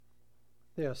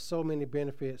There are so many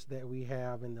benefits that we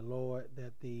have in the Lord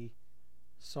that the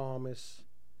psalmist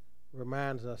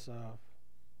reminds us of.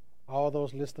 All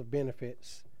those lists of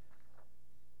benefits.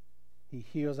 He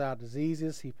heals our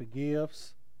diseases. He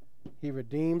forgives. He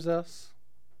redeems us.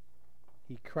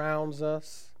 He crowns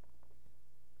us.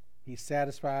 He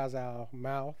satisfies our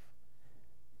mouth.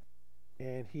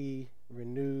 And he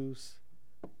renews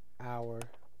our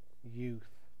youth.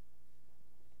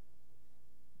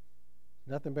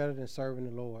 Nothing better than serving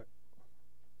the Lord.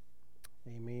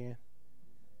 Amen.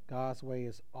 God's way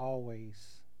is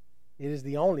always, it is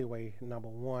the only way, number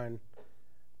one.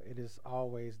 It is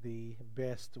always the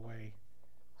best way.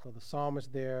 So the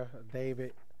psalmist there,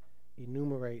 David,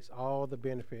 enumerates all the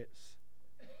benefits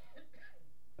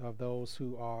of those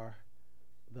who are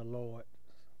the Lord.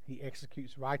 He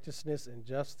executes righteousness and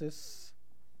justice.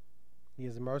 He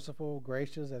is merciful,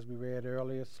 gracious, as we read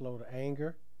earlier, slow to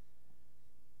anger.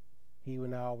 He will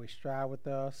not always strive with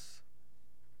us.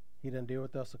 He doesn't deal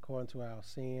with us according to our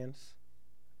sins.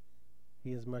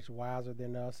 He is much wiser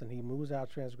than us, and he moves our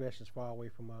transgressions far away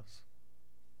from us.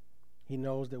 He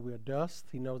knows that we're dust.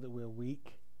 He knows that we're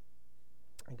weak.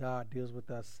 And God deals with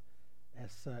us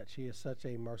as such. He is such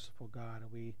a merciful God,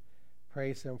 and we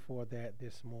praise him for that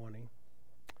this morning.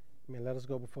 Amen. Let us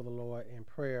go before the Lord in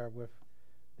prayer with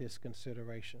this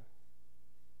consideration.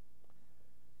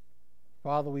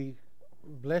 Father, we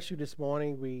bless you this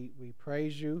morning. We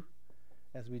praise you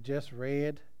as we just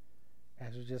read,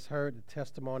 as we just heard the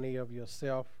testimony of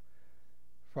yourself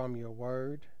from your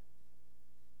word.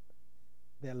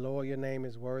 That, Lord, your name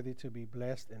is worthy to be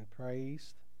blessed and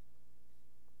praised.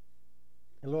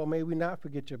 And, Lord, may we not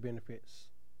forget your benefits.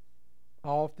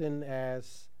 Often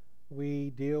as we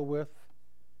deal with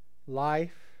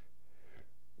life,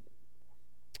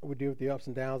 we deal with the ups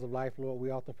and downs of life, Lord, we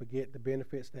often forget the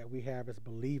benefits that we have as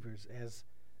believers, as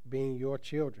being your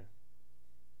children.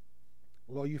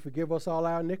 Lord, you forgive us all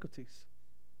our iniquities.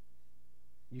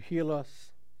 You heal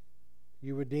us.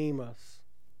 You redeem us.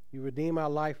 You redeem our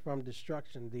life from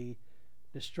destruction, the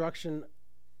destruction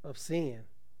of sin,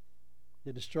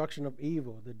 the destruction of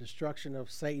evil, the destruction of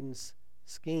Satan's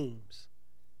schemes.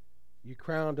 You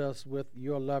crowned us with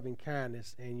your loving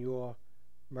kindness and your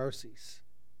mercies.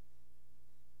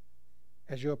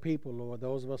 As your people, Lord,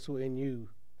 those of us who are in you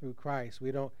through Christ,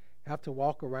 we don't have to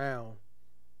walk around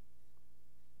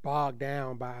bogged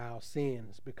down by our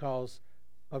sins. Because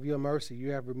of your mercy,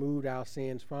 you have removed our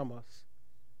sins from us.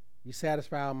 You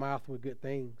satisfy our mouth with good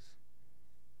things.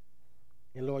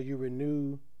 And Lord, you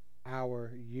renew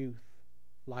our youth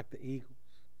like the eagles.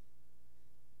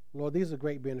 Lord, these are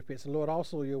great benefits. And Lord,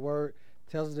 also your word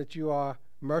tells us that you are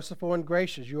merciful and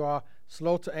gracious. You are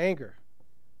slow to anger.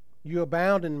 You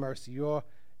abound in mercy. Your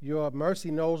mercy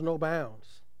knows no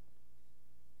bounds.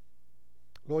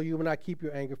 Lord, you will not keep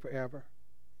your anger forever.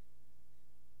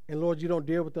 And Lord, you don't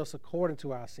deal with us according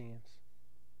to our sins.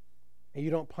 And you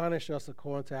don't punish us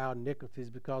according to our iniquities,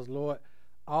 because, Lord,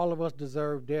 all of us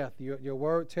deserve death. Your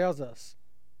word tells us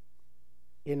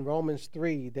in Romans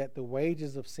 3 that the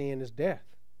wages of sin is death.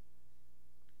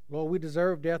 Lord, we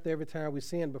deserve death every time we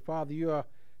sin, but Father, you're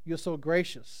so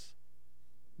gracious.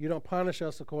 You don't punish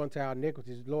us according to our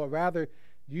iniquities. Lord, rather,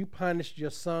 you punished your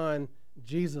Son,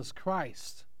 Jesus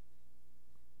Christ.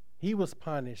 He was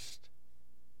punished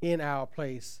in our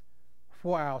place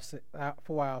for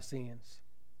our sins.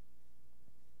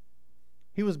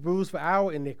 He was bruised for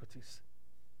our iniquities.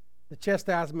 The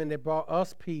chastisement that brought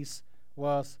us peace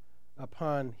was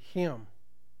upon him.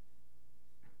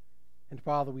 And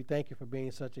Father, we thank you for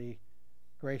being such a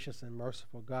gracious and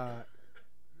merciful God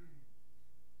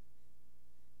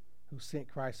who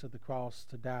sent Christ to the cross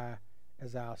to die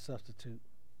as our substitute.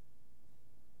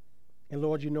 And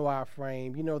Lord, you know our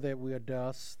frame. You know that we are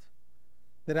dust,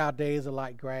 that our days are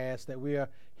like grass, that we are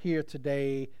here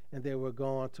today and that we're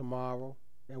gone tomorrow,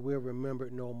 and we're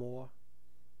remembered no more.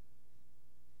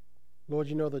 Lord,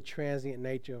 you know the transient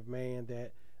nature of man,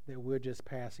 that we're just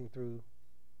passing through.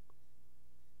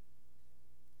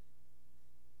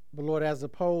 But Lord, as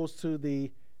opposed to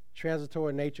the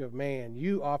transitory nature of man,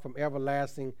 you are from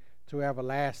everlasting to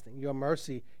everlasting. Your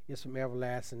mercy is from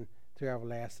everlasting to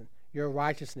everlasting. Your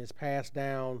righteousness passed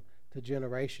down to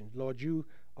generations. Lord, you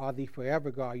are the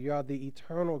forever God. You are the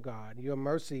eternal God. Your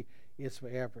mercy is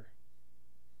forever.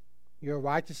 Your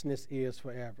righteousness is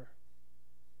forever.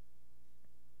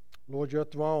 Lord, your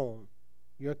throne,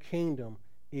 your kingdom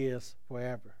is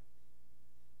forever.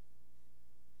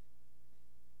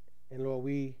 And Lord,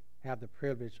 we have the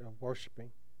privilege of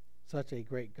worshiping such a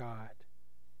great God.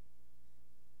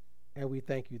 And we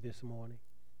thank you this morning.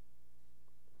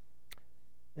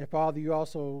 And Father, you're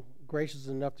also gracious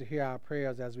enough to hear our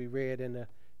prayers, as we read in the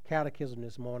catechism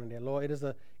this morning that, Lord, it is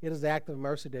an act of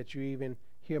mercy that you even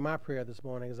hear my prayer this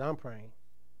morning as I'm praying.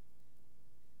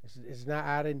 It's not,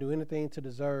 I didn't do anything to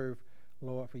deserve,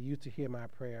 Lord, for you to hear my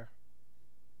prayer.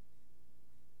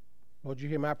 Lord, you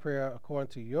hear my prayer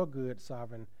according to your good,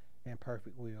 sovereign, and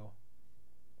perfect will,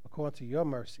 according to your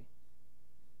mercy.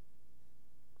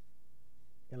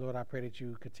 And Lord, I pray that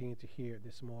you continue to hear it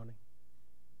this morning.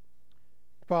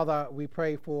 Father, we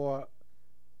pray for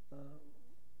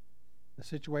the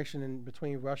situation in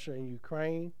between Russia and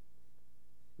Ukraine.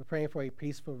 We're praying for a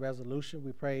peaceful resolution.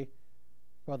 We pray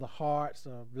for the hearts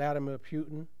of Vladimir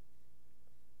Putin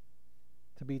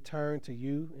to be turned to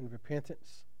you in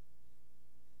repentance.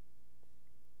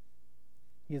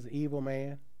 He is an evil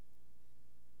man.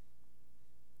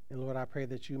 And Lord, I pray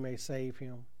that you may save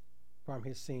him from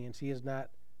his sins. He is not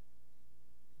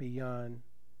beyond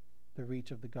the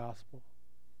reach of the gospel.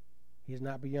 He is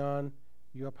not beyond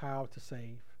your power to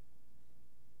save.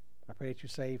 I pray that you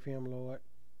save him, Lord.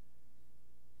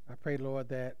 I pray, Lord,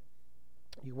 that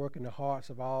you work in the hearts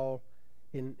of all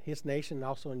in his nation and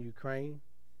also in Ukraine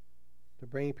to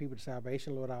bring people to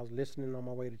salvation. Lord, I was listening on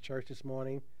my way to church this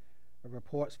morning,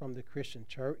 reports from the Christian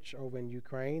church over in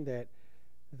Ukraine that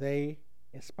they,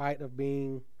 in spite of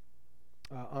being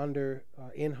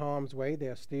in harm's way,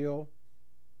 they're still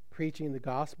preaching the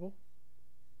gospel.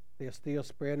 They're still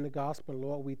spreading the gospel.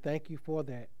 Lord, we thank you for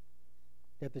that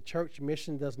the church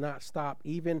mission does not stop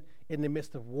even in the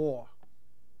midst of war.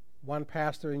 One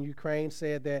pastor in Ukraine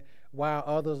said that while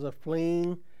others are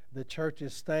fleeing, the church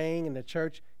is staying, and the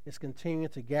church is continuing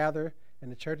to gather,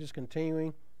 and the church is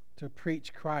continuing to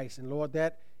preach Christ. And Lord,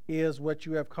 that is what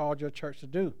you have called your church to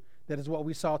do. That is what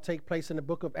we saw take place in the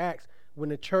book of Acts when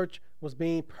the church was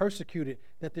being persecuted,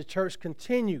 that the church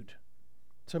continued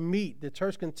to meet, the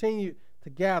church continued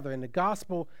to gather, and the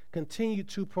gospel continued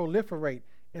to proliferate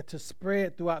and to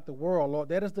spread throughout the world. Lord,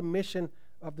 that is the mission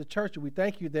of the church. We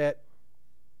thank you that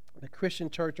the Christian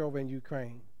church over in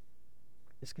Ukraine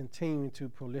is continuing to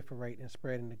proliferate and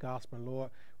spread in the gospel. And Lord,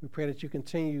 we pray that you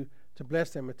continue to bless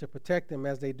them and to protect them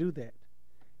as they do that.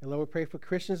 And Lord, we pray for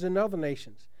Christians in other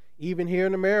nations, even here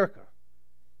in America,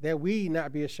 that we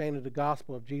not be ashamed of the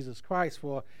gospel of Jesus Christ,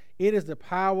 for it is the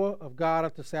power of God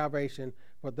unto salvation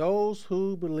for those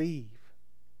who believe.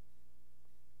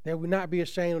 That we not be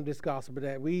ashamed of this gospel, but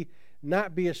that we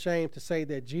not be ashamed to say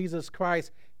that Jesus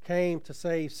Christ came to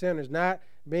save sinners, not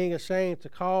being ashamed to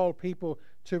call people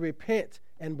to repent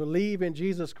and believe in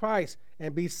Jesus Christ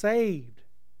and be saved.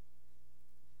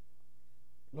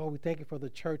 Lord, we thank you for the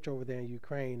church over there in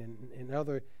Ukraine and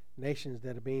other nations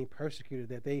that are being persecuted,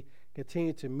 that they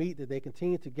continue to meet, that they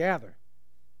continue to gather.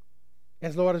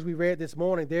 As Lord, as we read this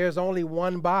morning, there's only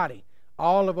one body.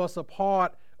 All of us are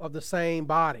part of the same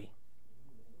body.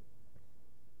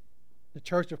 The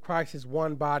Church of Christ is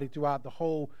one body throughout the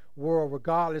whole world,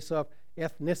 regardless of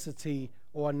ethnicity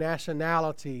or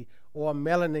nationality or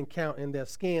melanin count in their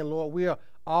skin. Lord, we are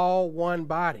all one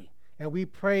body, and we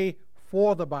pray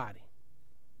for the body.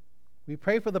 We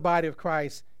pray for the body of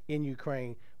Christ in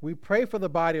Ukraine. We pray for the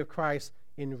body of Christ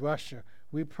in Russia.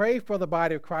 We pray for the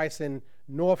body of Christ in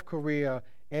North Korea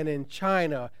and in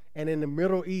China and in the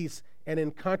Middle East and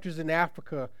in countries in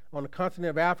Africa, on the continent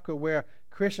of Africa, where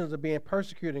Christians are being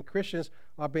persecuted and Christians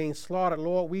are being slaughtered.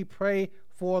 Lord, we pray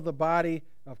for the body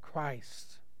of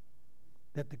Christ,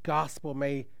 that the gospel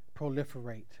may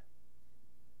proliferate.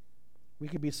 We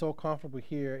can be so comfortable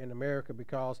here in America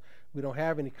because we don't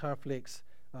have any conflicts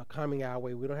coming our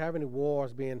way. We don't have any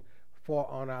wars being fought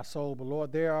on our soul. But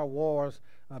Lord, there are wars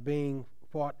being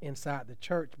fought inside the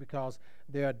church because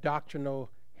there are doctrinal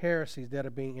heresies that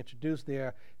are being introduced. There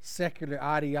are secular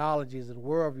ideologies and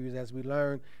worldviews, as we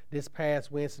learned this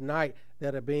past Wednesday night,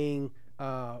 that are being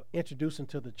introduced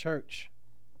into the church.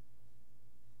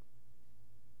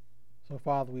 So,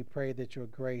 Father, we pray that your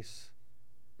grace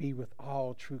be with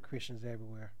all true Christians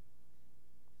everywhere,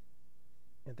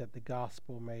 and that the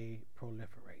gospel may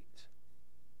proliferate.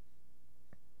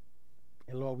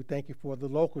 And Lord, we thank you for the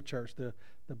local church, the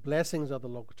blessings of the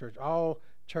local church. All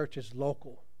church is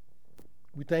local.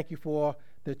 We thank you for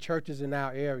the churches in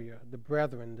our area, the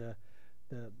brethren,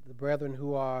 the brethren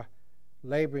who are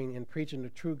laboring and preaching the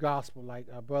true gospel, like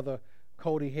our brother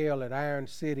Cody Hale at Iron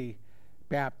City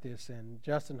Baptist, and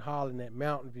Justin Holland at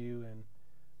Mountain View, and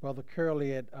Brother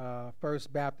Curley at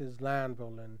First Baptist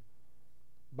Lineville, and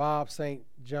Bob St.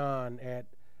 John at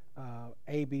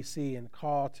ABC and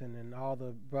Carlton, and all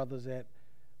the brothers at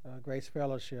Grace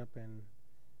Fellowship, and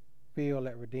Phil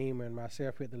at Redeemer, and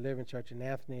myself at the Living Church, and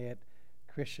Anthony at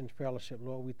Christian Fellowship.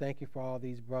 Lord, we thank you for all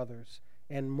these brothers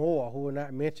and more who are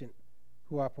not mentioned,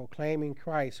 who are proclaiming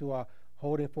Christ, who are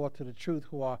holding forth to the truth,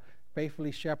 who are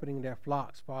faithfully shepherding their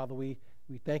flocks. Father, we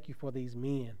thank you for these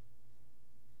men.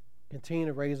 Continue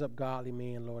to raise up godly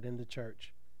men, Lord, in the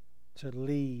church to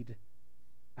lead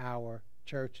our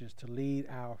churches, to lead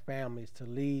our families, to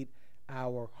lead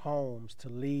our homes, to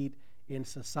lead in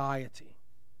society.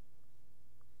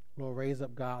 Lord, raise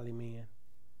up godly men.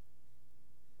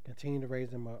 Continue to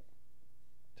raise them up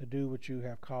to do what you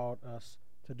have called us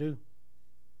to do.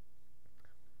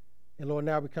 And Lord,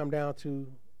 now we come down to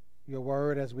your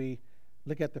word as we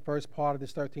look at the first part of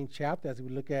this 13th chapter, as we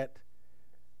look at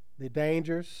the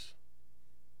dangers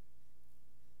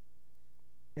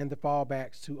and the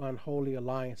fallbacks to unholy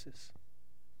alliances.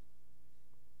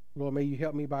 Lord, may you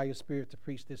help me by your Spirit to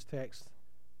preach this text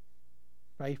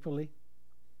faithfully,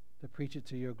 to preach it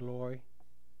to your glory.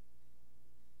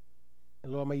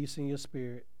 And Lord, may you send your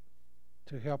Spirit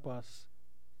to help us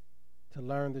to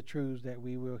learn the truths that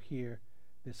we will hear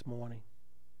this morning.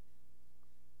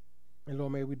 And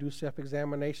Lord, may we do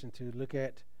self-examination to look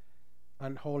at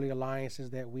unholy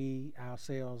alliances that we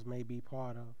ourselves may be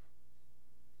part of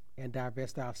and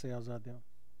divest ourselves of them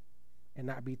and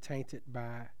not be tainted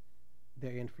by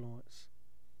their influence.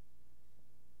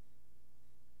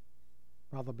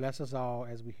 Father, bless us all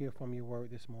as we hear from your word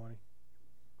this morning.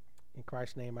 In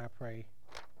Christ's name I pray.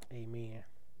 Amen.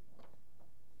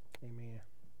 Amen.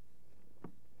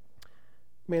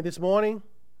 Man, this morning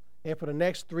and for the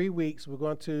next 3 weeks, we're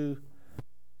going to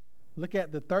look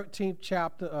at the 13th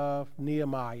chapter of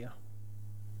Nehemiah.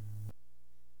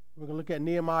 We're going to look at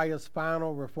Nehemiah's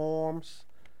final reforms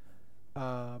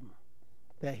that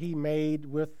he made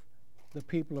with the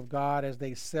people of God as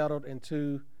they settled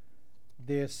into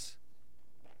this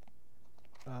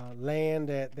land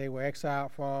that they were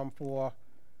exiled from for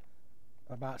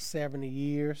about 70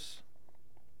 years.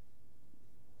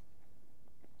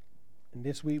 And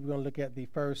this week we're going to look at the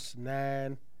first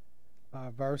 9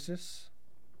 verses.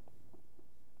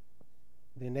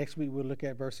 Then next week we'll look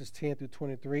at verses 10 through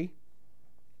 23.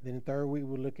 Then the third week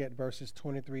we'll look at verses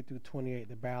 23 through 28,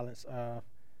 the balance of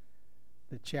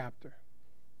the chapter.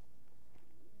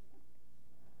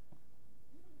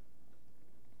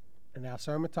 And our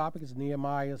sermon topic is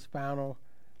Nehemiah's final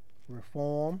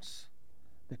reforms,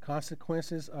 the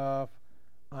consequences of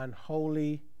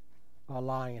unholy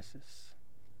alliances.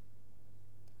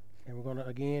 And we're going to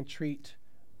again treat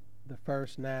the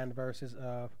first 9 verses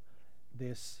of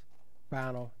this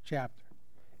final chapter.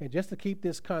 And just to keep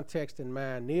this context in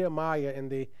mind, Nehemiah in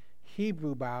the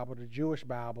Hebrew Bible, the Jewish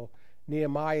Bible,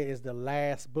 Nehemiah is the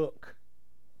last book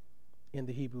in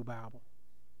the Hebrew Bible.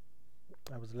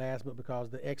 That was the last book because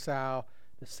the exile,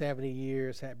 the 70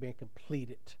 years had been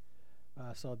completed.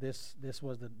 So this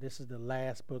is the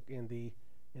last book in the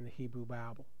Hebrew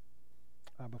Bible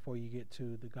before you get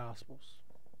to the Gospels.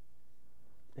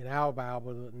 In our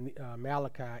Bible,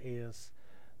 Malachi is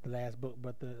the last book,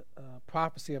 but the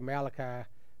prophecy of Malachi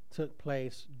took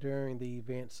place during the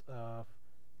events of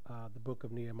the book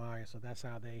of Nehemiah, so that's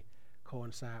how they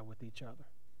coincide with each other.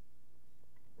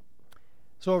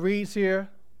 So it reads here,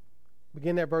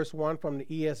 begin at verse 1 from the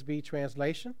ESV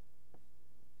translation.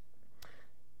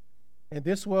 And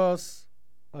this was,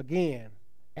 again,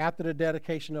 after the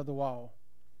dedication of the wall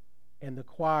and the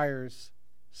choirs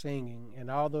singing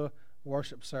and all the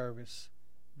worship service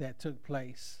that took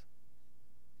place.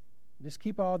 Just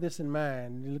keep all this in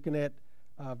mind. You're looking at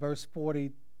verse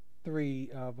 43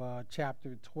 of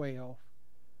chapter 12,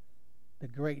 the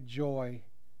great joy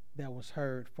that was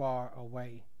heard far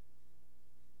away,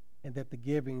 and that the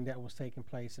giving that was taking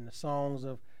place, and the songs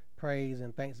of praise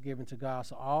and thanksgiving to God.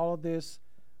 So all of this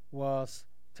was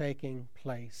taking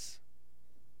place.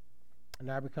 And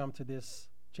now we come to this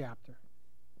chapter.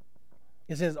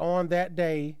 It says, on that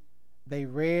day, they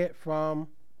read from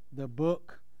the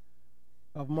book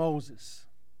of Moses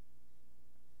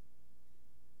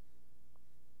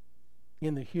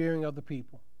in the hearing of the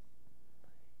people.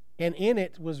 And in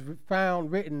it was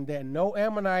found written that no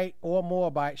Ammonite or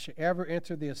Moabite should ever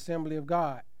enter the assembly of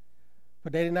God. For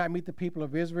they did not meet the people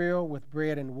of Israel with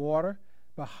bread and water,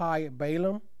 but hired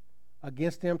Balaam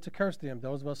against them to curse them.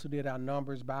 Those of us who did our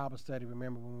Numbers Bible study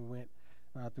remember when we went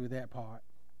through that part.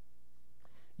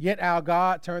 Yet our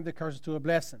God turned the curses to a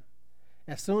blessing.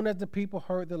 As soon as the people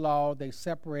heard the law, they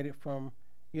separated from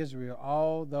Israel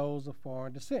all those of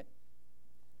foreign descent.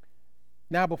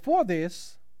 Now before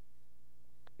this,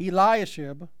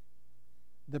 Eliashib,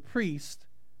 the priest,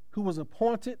 who was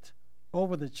appointed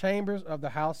over the chambers of the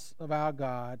house of our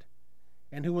God,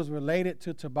 and who was related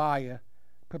to Tobiah,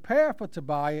 prepared for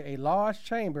Tobiah a large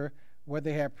chamber where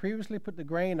they had previously put the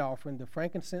grain offering, the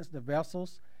frankincense, the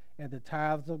vessels, and the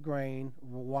tithes of grain,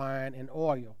 wine, and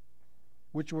oil.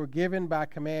 which were given by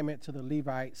commandment to the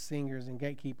Levites, singers, and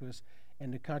gatekeepers,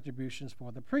 and the contributions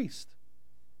for the priest.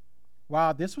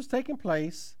 While this was taking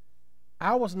place,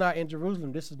 I was not in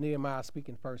Jerusalem. This is Nehemiah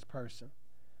speaking first person.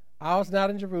 I was not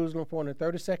in Jerusalem, for in the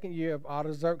 32nd year of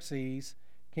Artaxerxes,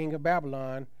 king of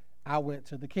Babylon, I went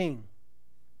to the king.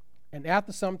 And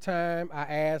after some time, I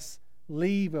asked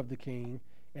leave of the king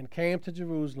and came to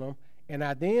Jerusalem. And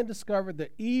I then discovered the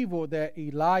evil that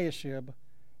Eliashib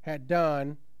had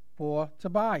done for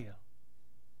Tobiah,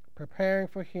 preparing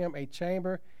for him a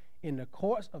chamber in the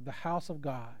courts of the house of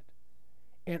God.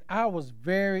 And I was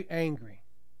very angry.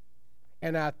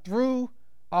 And I threw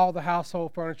all the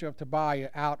household furniture of Tobiah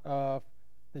out of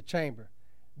the chamber.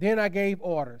 Then I gave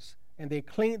orders, and they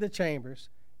cleaned the chambers,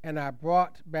 and I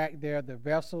brought back there the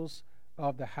vessels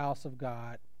of the house of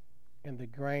God, and the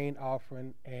grain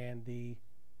offering, and the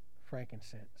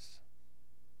frankincense.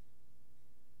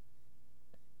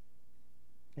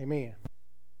 Amen.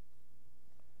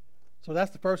 So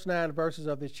that's the first 9 verses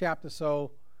of this chapter.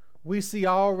 So we see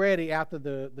already after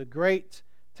the great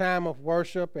time of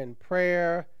worship and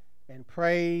prayer and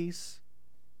praise,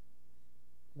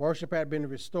 worship had been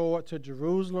restored to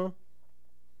Jerusalem.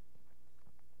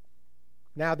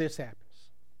 Now this happens.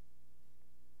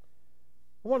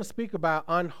 I want to speak about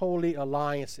unholy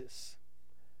alliances.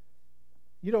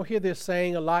 You don't hear this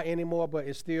saying a lot anymore, but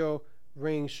it still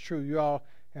rings true. You all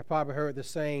have probably heard the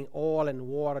saying, oil and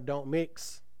water don't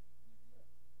mix.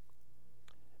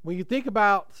 When you think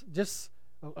about just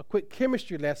a quick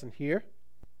chemistry lesson here,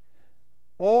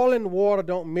 oil and water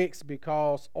don't mix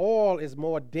because oil is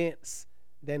more dense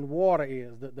than water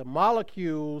is. The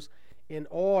molecules in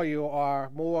oil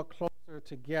are more closer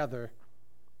together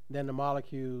than the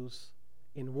molecules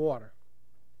in water.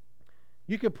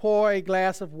 You can pour a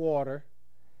glass of water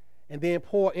and then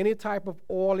pour any type of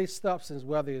oily substance,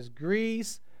 whether it's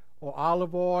grease or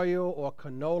olive oil or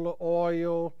canola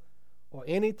oil or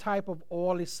any type of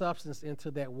oily substance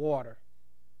into that water.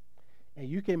 And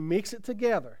you can mix it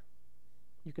together.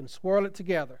 You can swirl it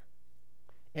together.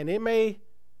 And it may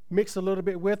mix a little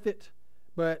bit with it,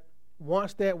 but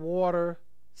once that water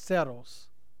settles,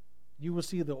 you will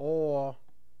see the oil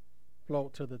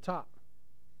float to the top,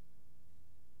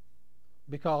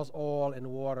 because oil and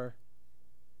water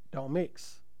don't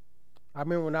mix. I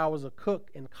remember when I was a cook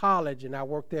in college and I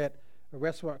worked at a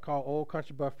restaurant called Old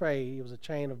Country Buffet. It was a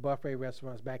chain of buffet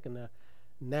restaurants back in the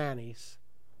 90s.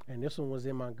 And this one was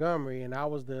in Montgomery, and I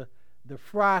was the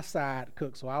fry side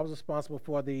cook. So I was responsible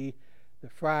for the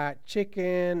fried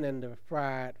chicken and the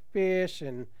fried fish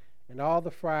and all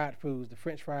the fried foods, the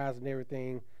French fries and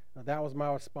everything. That was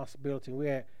my responsibility. We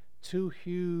had 2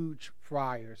 huge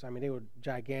fryers. I mean, they were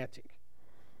gigantic.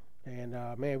 And,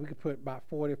 man, we could put about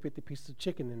 40 or 50 pieces of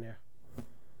chicken in there.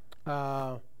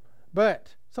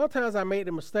 But sometimes I made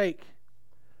the mistake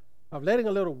of letting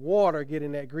a little water get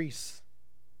in that grease.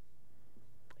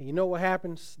 And you know what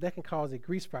happens? That can cause a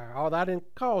grease fire, although I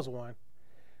didn't cause one.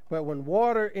 But when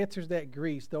water enters that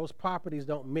grease, those properties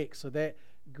don't mix, so that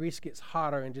grease gets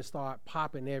hotter and just start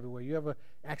popping everywhere. You ever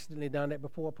accidentally done that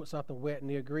before? Put something wet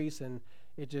near grease and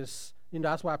it just,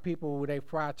 that's why people, when they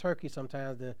fry turkey,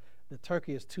 sometimes the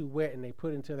turkey is too wet and they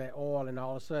put into that oil and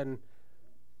all of a sudden,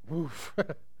 woof,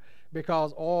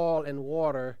 because oil and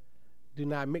water do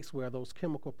not mix well. Those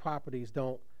chemical properties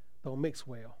don't mix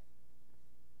well.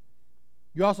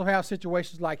 You also have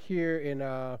situations like here in,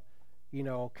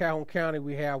 Calhoun County,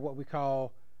 we have what we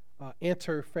call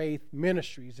interfaith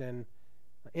ministries. And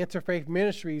interfaith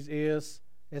ministries is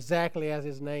exactly as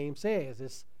its name says.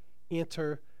 It's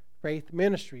interfaith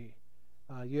ministry.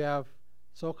 You have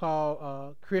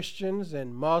so-called Christians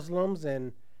and Muslims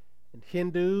and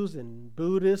Hindus and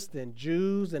Buddhists and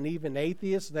Jews and even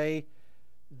atheists. They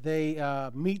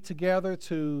meet together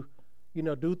to,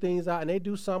 do things out, and they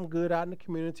do some good out in the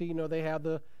community. They have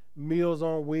the Meals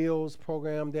on Wheels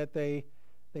program that they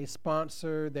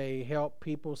sponsor. They help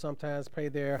people sometimes pay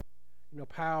their,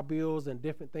 power bills and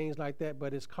different things like that.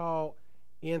 But it's called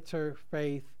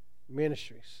interfaith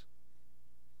ministries.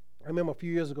 I remember a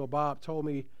few years ago, Bob told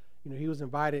me, he was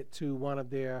invited to one of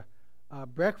their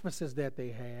breakfasts that they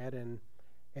had, and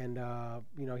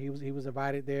he was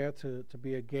invited there to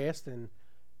be a guest, and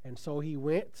so he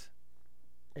went,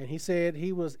 and he said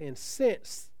he was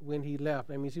incensed when he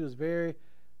left. I mean, he was very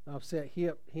upset. He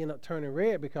ended up turning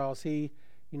red because the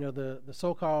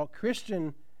so-called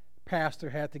Christian pastor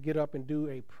had to get up and do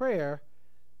a prayer,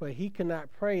 but he could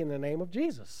not pray in the name of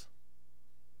Jesus.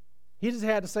 He just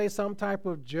had to say some type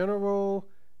of general,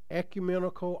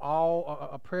 ecumenical,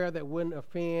 a prayer that wouldn't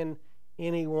offend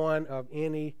anyone of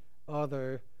any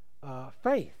other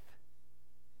faith.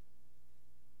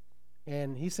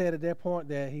 And he said at that point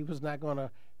that he was not going to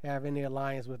have any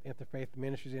alliance with Interfaith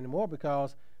Ministries anymore,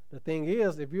 because the thing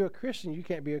is, if you're a Christian, you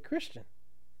can't be a Christian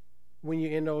when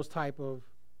you're in those type of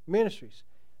ministries.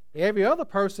 Every other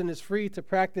person is free to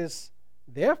practice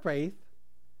their faith,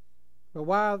 but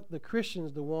why are the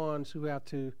Christians the ones who have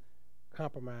to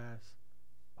compromise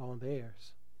on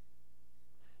theirs?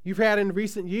 You've had in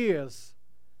recent years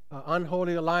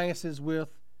unholy alliances with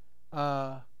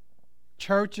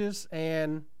churches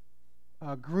and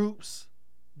groups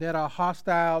that are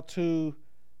hostile to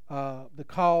the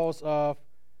cause of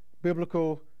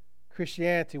biblical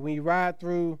Christianity. When you ride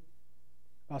through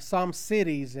some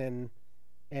cities and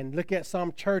look at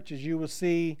some churches, you will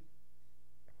see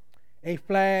a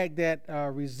flag that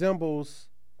resembles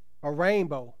a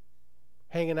rainbow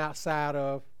hanging outside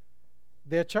of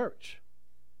their church.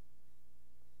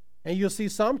 And you'll see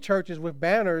some churches with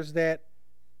banners that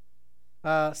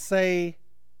say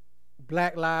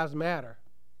Black Lives Matter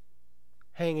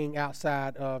hanging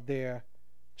outside of their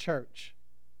church.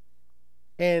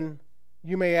 And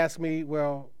you may ask me,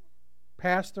 well,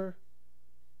 Pastor,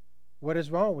 what is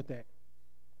wrong with that?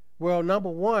 Well, number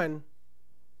one,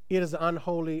 it is an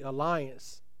unholy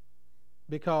alliance,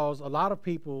 because a lot of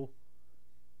people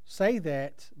say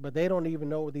that, but they don't even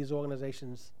know what these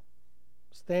organizations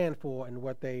stand for and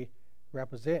what they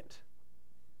represent.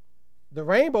 The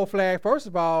rainbow flag, first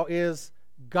of all, is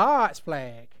God's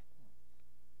flag.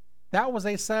 That was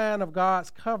a sign of God's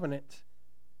covenant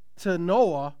to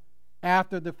Noah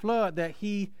after the flood, that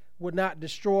he would not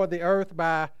destroy the earth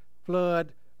by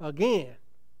flood again.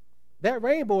 That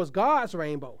rainbow is God's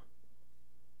rainbow.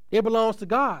 It belongs to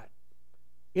God.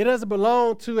 It doesn't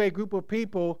belong to a group of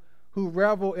people who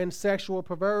revel in sexual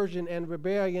perversion and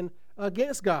rebellion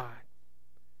against God,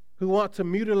 who want to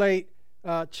mutilate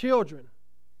children,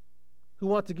 who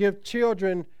want to give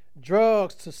children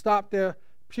drugs to stop their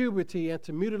puberty and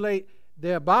to mutilate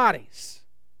their bodies,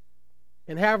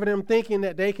 and having them thinking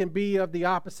that they can be of the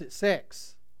opposite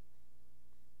sex.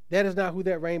 That is not who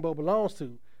that rainbow belongs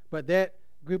to, but that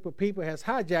group of people has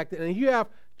hijacked it. And you have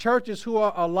churches who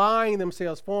are aligning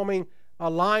themselves, forming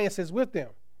alliances with them.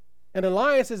 An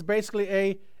alliance is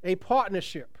basically a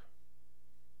partnership.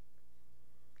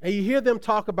 And you hear them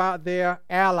talk about their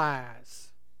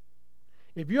allies.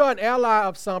 If you are an ally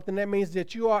of something, that means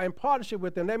that you are in partnership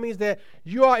with them. That means that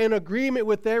you are in agreement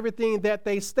with everything that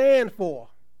they stand for.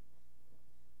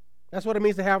 That's what it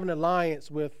means to have an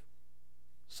alliance with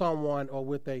someone or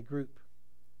with a group.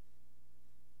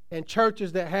 And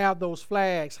churches that have those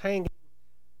flags hanging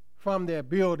from their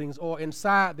buildings or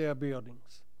inside their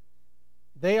buildings,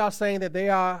 they are saying that they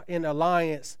are in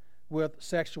alliance with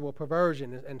sexual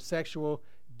perversion and sexual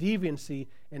deviancy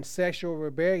and sexual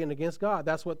rebellion against God.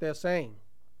 That's what they're saying.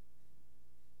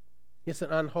 It's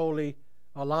an unholy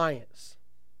alliance.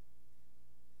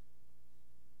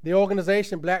 The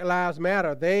organization Black Lives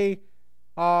Matter, they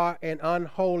are an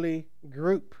unholy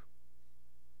group.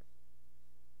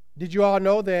 Did you all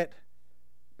know that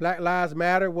Black Lives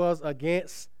Matter was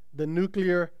against the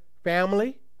nuclear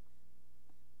family?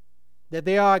 That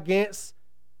they are against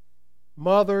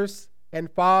mothers and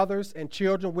fathers and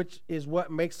children, which is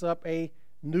what makes up a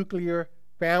nuclear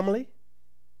family?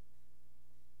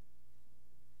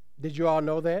 Did you all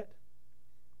know that?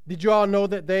 Did you all know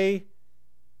that they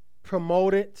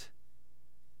promoted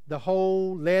the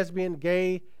whole lesbian,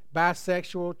 gay,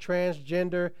 bisexual,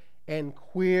 transgender, and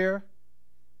queer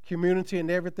community and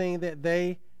everything that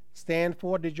they stand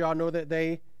for? Did you all know that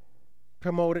they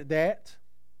promoted that?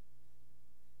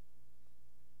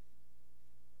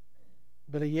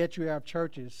 But yet you have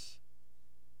churches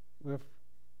with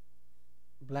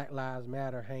Black Lives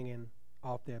Matter hanging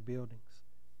off their buildings,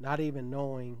 not even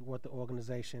knowing what the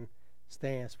organization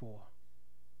stands for.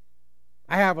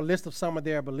 I have a list of some of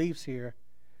their beliefs here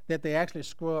that they actually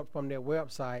scrubbed from their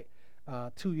website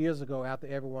 2 years ago, after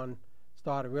everyone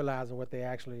started realizing what they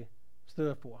actually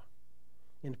stood for.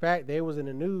 In fact, they was in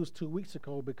the news 2 weeks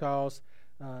ago because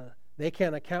they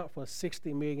can't account for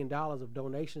 $60 million of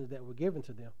donations that were given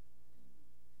to them.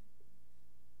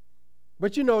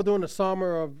 But you know, during the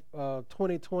summer of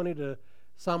 2020, the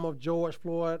summer of George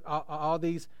Floyd, all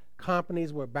these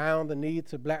companies were bound the knee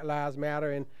to Black Lives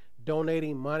Matter and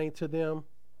donating money to them.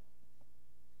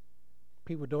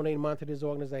 People donating money to this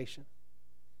organization.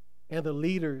 And the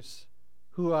leaders,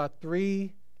 who are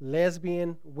 3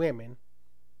 lesbian women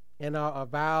and are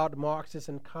avowed Marxists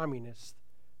and communists,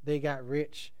 they got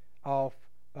rich off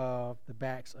of the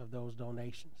backs of those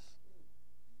donations.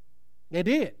 They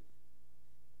did.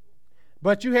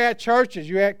 But you had churches,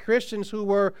 you had Christians who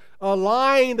were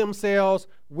aligning themselves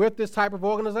with this type of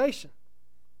organization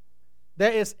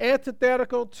that is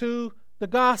antithetical to the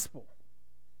gospel.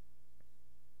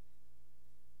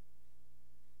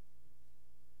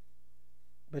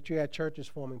 but you had churches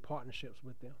forming partnerships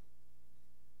with them.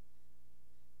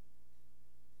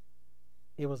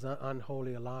 It was an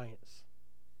unholy alliance.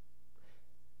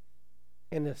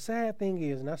 And the sad thing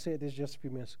is, and I said this just a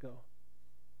few minutes ago,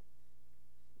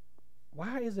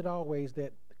 why is it always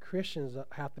that Christians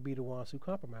have to be the ones who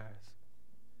compromise?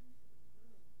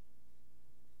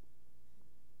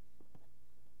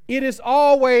 It is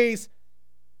always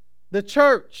the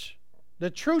church, the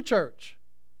true church,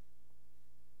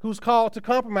 who's called to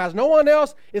compromise. No one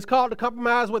else is called to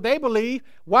compromise what they believe.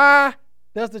 Why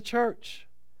does the church?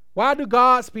 Why do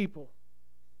God's people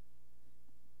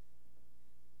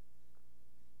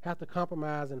have to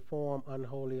compromise and form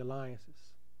unholy alliances?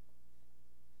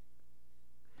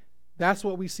 That's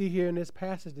what we see here in this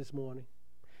passage this morning.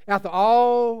 After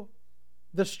all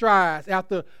the strides,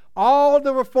 after all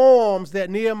the reforms that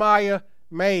Nehemiah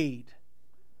made,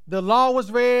 the law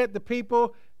was read, the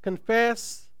people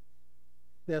confessed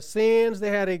their sins, they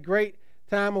had a great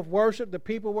time of worship, the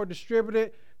people were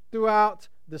distributed throughout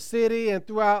the city and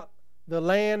throughout the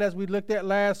land as we looked at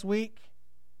last week.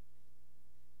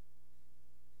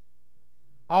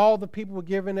 All the people were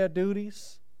given their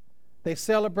duties. They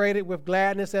celebrated with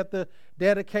gladness at the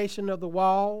dedication of the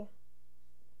wall.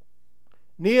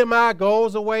 Nehemiah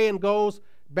goes away and goes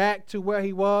back to where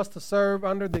he was to serve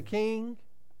under the king.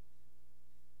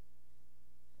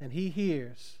 And he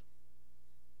hears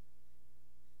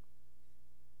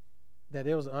that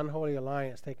there was an unholy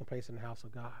alliance taking place in the house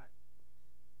of God.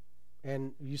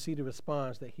 And you see the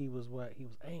response that he was what? He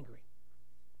was angry.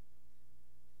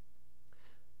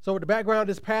 So with the background of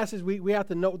this passage, we have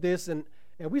to note this, and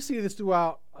we see this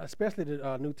throughout, especially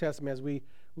the New Testament, as we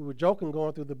were joking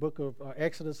going through the book of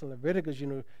Exodus and Leviticus.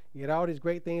 You had all these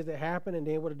great things that happen, and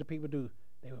then what did the people do?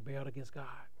 They rebelled against God.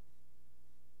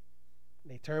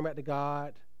 They turned back to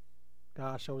God.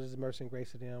 God shows his mercy and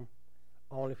grace to them,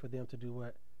 only for them to do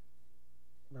what?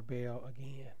 Rebel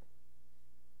again.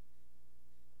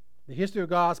 The history of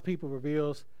God's people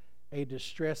reveals a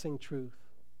distressing truth.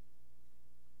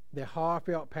 Their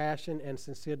heartfelt passion and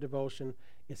sincere devotion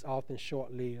is often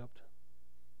short-lived.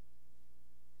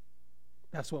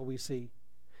 That's what we see.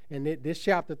 And this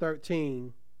chapter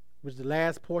 13, which is the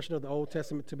last portion of the Old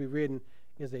Testament to be written,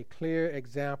 is a clear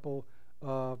example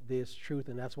of this truth,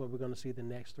 and that's what we're going to see the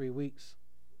next 3 weeks.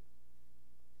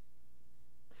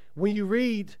 When you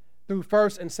read through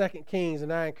 1st and 2nd Kings,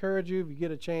 and I encourage you, if you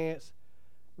get a chance,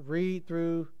 read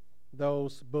through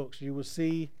those books. You will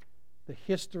see the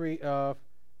history of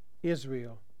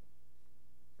Israel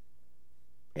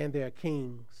and their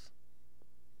kings.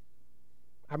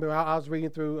 I was reading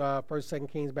through 1st,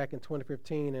 2nd Kings back in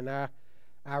 2015, and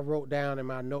I wrote down in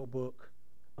my notebook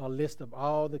a list of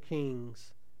all the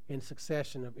kings in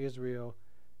succession of Israel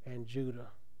and Judah.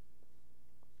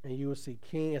 And you will see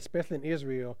king, especially in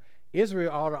Israel.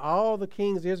 Israel, all the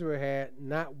kings Israel had,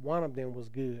 not one of them was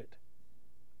good.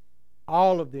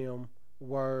 All of them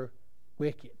were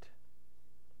wicked.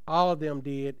 All of them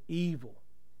did evil.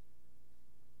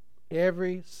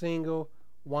 Every single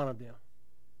one of them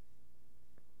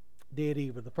did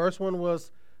evil. The first one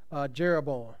was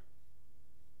Jeroboam.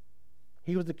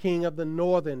 He was the king of the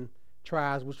northern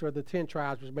tribes, which were the 10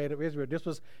 tribes which made up Israel. This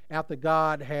was after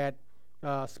God had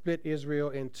split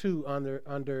Israel in two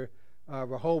under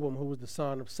Rehoboam, who was the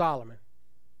son of Solomon.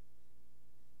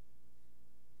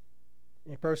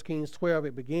 In 1 Kings 12,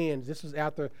 it begins. This was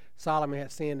after Solomon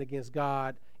had sinned against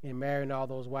God in marrying all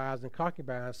those wives and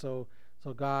concubines. So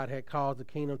God had caused the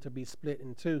kingdom to be split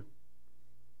in two.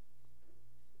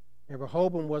 And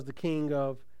Rehoboam was the king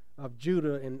of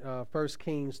Judah in 1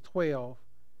 Kings 12.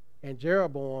 And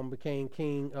Jeroboam became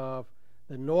king of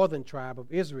the northern tribe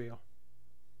of Israel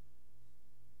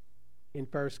in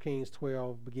 1 Kings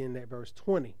 12, beginning at verse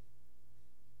 20.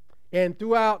 And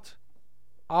throughout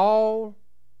all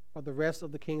of the rest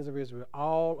of the kings of Israel,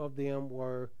 all of them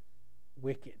were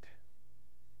wicked.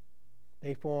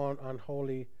 They formed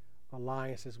unholy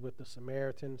alliances with the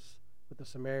Samaritans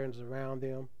around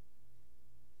them.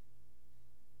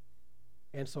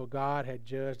 And so God had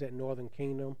judged that northern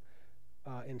kingdom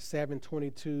in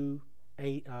 722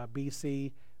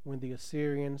 BC, when the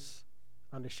Assyrians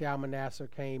under Shalmaneser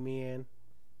came in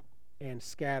and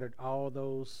scattered all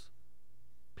those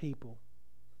people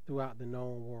throughout the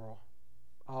known world,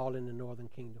 all in the northern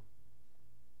kingdom.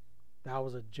 That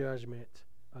was a judgment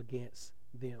against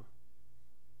them.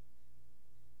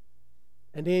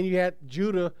 And then you had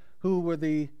Judah, who were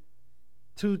the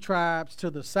 2 tribes to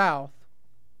the south.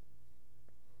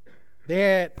 They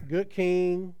had good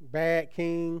king, bad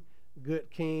king,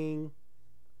 good king,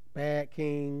 bad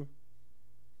king.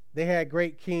 They had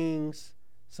great kings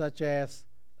such as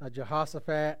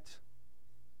Jehoshaphat.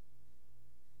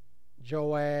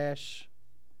 Joash,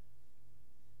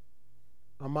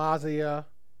 Amaziah,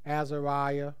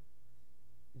 Azariah,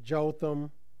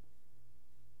 Jotham.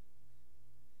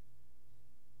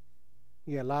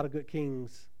 You had a lot of good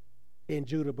kings in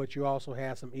Judah, but you also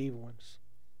had some evil ones.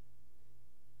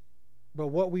 But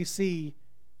what we see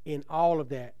in all of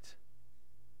that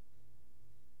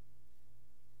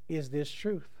is this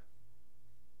truth,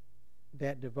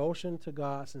 that devotion to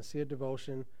God, sincere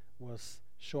devotion, was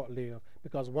short-lived,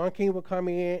 because one king would come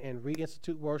in and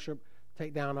reinstitute worship,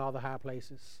 take down all the high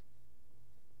places,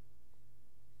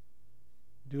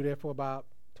 do that for about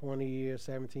 20 years,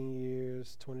 17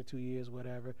 years, 22 years,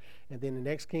 whatever, and then the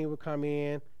next king would come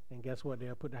in, and guess what?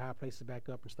 They'll put the high places back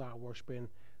up and start worshiping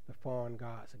the foreign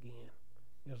gods again.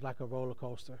 It was like a roller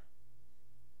coaster.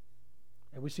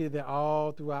 And we see that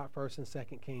all throughout 1st and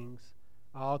 2nd Kings,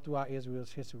 all throughout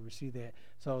Israel's history, we see that.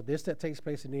 So this that takes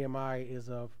place in Nehemiah is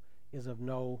of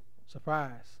no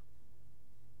surprise.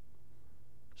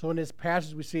 So in this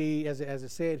passage we see, as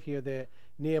it said here, that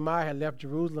Nehemiah had left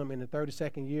Jerusalem in the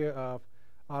 32nd year of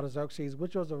Artaxerxes,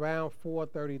 which was around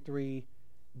 433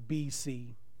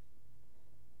 BC.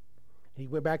 He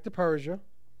went back to Persia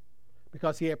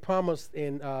because he had promised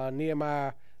in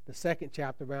Nehemiah, the 2nd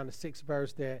chapter, around the 6th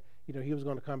verse, that he was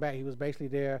going to come back. He was basically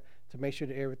there to make sure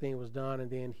that everything was done, and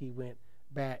then he went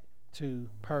back to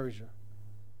Persia.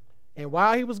 And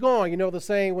while he was gone, the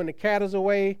saying, when the cat is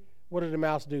away, what do the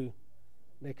mouse do?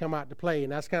 They come out to play,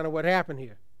 and that's kind of what happened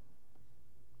here.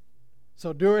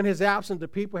 So during his absence, the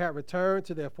people had returned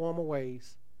to their former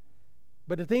ways.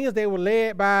 But the thing is, they were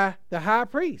led by the high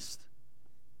priest,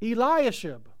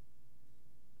 Eliashib.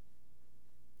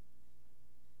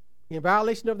 In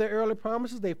violation of their early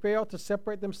promises, they failed to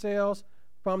separate themselves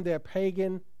from their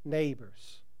pagan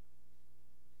neighbors,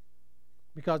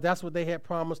 because that's what they had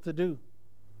promised to do.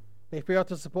 They failed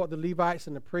to support the Levites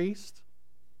and the priests.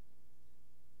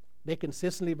 They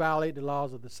consistently violated the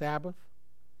laws of the Sabbath.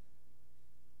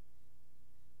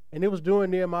 And it was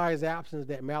during Nehemiah's absence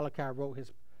that Malachi wrote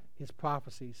his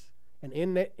prophecies. And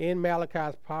in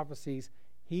Malachi's prophecies,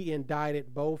 he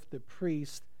indicted both the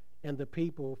priests and the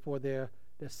people for their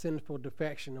sinful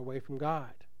defection away from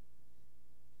God.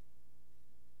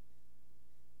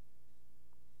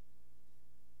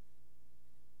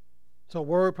 So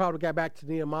word probably got back to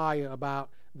Nehemiah about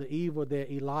the evil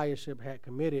that Eliashib had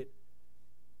committed.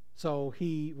 So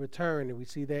he returned, and we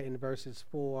see that in verses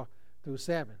 4 through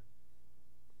 7.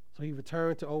 So he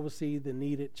returned to oversee the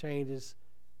needed changes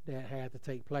that had to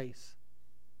take place.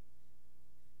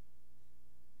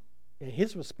 And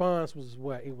his response was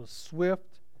what? It was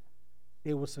swift.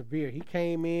 It was severe. He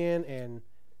came in and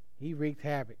he wreaked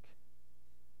havoc.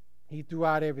 He threw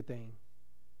out everything.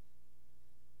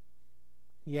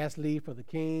 He asked leave for the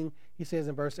king. He says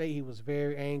in verse 8, he was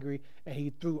very angry, and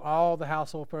he threw all the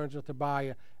household furniture of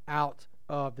Tobiah out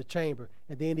of the chamber.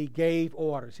 And then he gave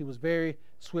orders. He was very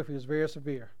swift. He was very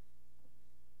severe.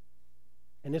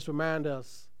 And this reminds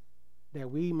us that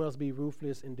we must be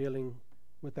ruthless in dealing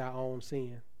with our own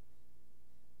sin,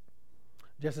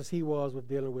 just as he was with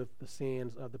dealing with the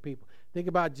sins of the people. Think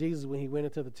about Jesus when he went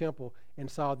into the temple and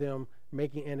saw them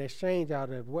making an exchange out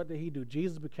of it. What did he do?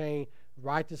 Jesus became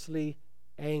righteously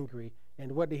angry.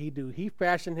 And what did he do? He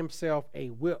fashioned himself a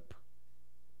whip.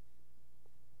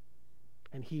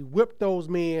 And he whipped those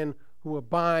men who were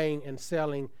buying and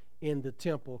selling in the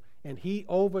temple. And he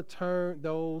overturned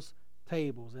those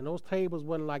tables. And those tables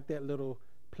wasn't like that little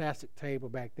plastic table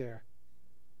back there.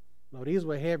 No, these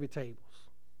were heavy tables.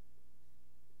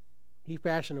 He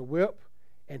fashioned a whip,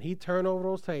 and he turned over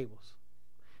those tables.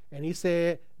 And he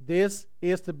said, this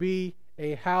is to be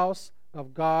a house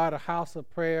of God, a house of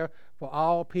prayer for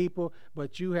all people,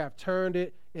 but you have turned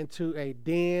it into a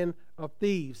den of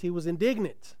thieves. He was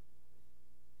indignant.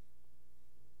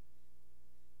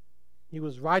 He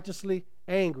was righteously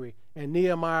angry, and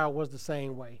Nehemiah was the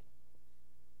same way.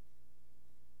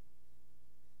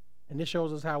 And this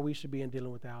shows us how we should be in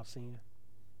dealing with our sin.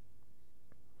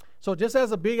 So just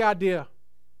as a big idea,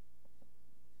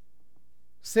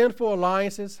 sinful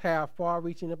alliances have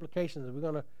far-reaching implications, and we're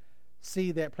going to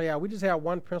see that play out. We just have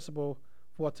one principle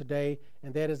for today,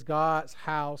 and that is God's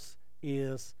house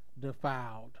is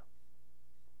defiled.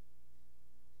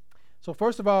 So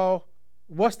first of all,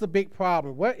 what's the big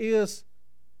problem? What is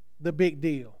the big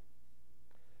deal?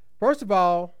 First of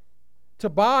all,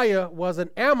 Tobiah was an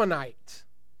Ammonite.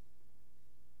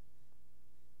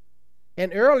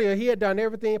 And earlier, he had done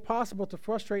everything possible to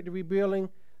frustrate the rebuilding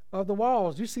of the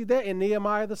walls. You see that in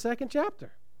Nehemiah, the 2nd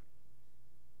chapter.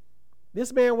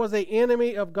 This man was an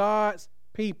enemy of God's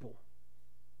people.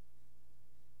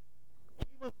 He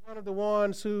was one of the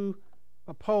ones who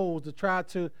opposed, to try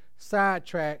to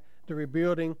sidetrack the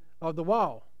rebuilding of the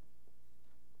wall.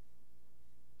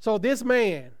 So this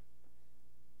man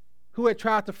who had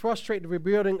tried to frustrate the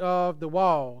rebuilding of the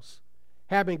walls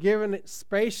had been given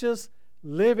spacious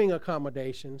living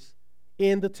accommodations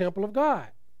in the temple of God.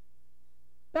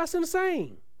 That's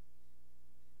insane.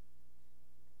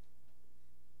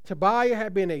 Tobiah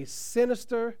had been a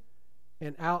sinister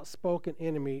and outspoken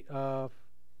enemy of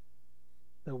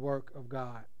the work of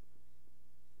God.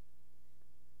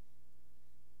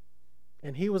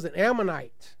 And he was an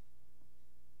Ammonite.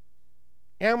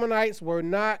 Ammonites were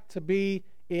not to be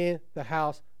in the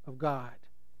house of God.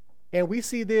 And we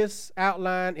see this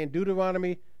outlined in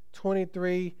Deuteronomy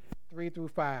 23, 3 through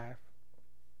 5.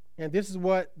 And this is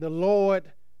what the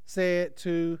Lord said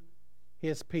to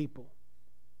his people.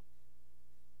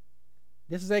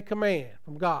 This is a command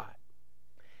from God.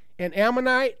 An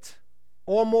Ammonite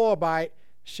or Moabite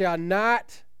shall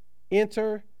not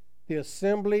enter the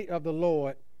assembly of the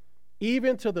Lord,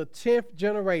 even to the 10th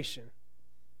generation.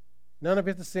 None of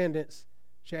his descendants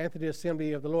shall enter the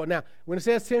assembly of the Lord. Now, when it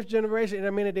says 10th generation, it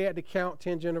doesn't mean that they had to count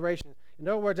 10 generations. In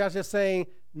other words, that's just saying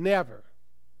never.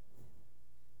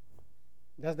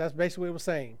 That's basically what it was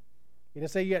saying. It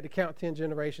didn't say you had to count 10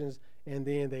 generations and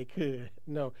then they could.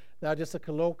 No, that's just a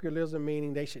colloquialism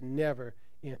meaning they should never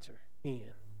enter in.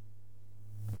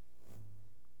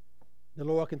 The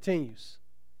Lord continues.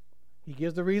 He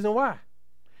gives the reason why.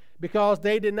 Because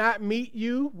they did not meet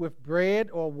you with bread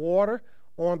or water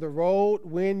on the road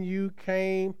when you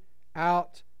came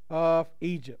out of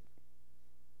Egypt.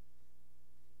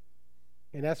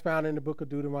 And that's found in the book of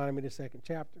Deuteronomy, the 2nd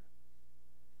chapter.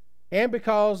 And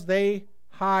because they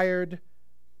hired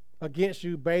against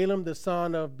you Balaam, the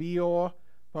son of Beor,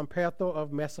 from Pethor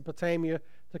of Mesopotamia,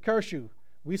 to curse you.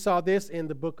 We saw this in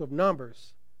the book of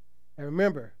Numbers. And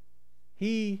remember,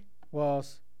 he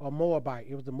was a Moabite.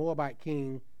 It was the Moabite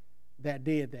king that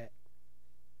did that.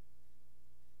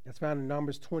 That's found in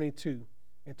Numbers 22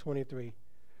 and 23.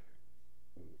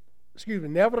 Excuse me.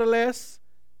 Nevertheless,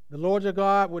 the Lord your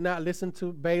God would not listen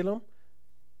to Balaam,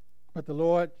 but the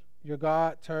Lord your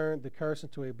God turned the curse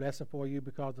into a blessing for you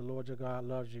because the Lord your God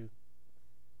loves you.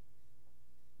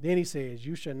 Then he says,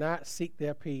 you shall not seek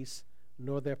their peace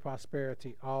nor their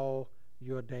prosperity all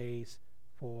your days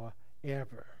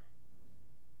forever.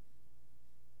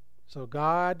 So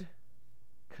God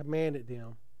commanded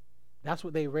them. That's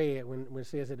what they read when it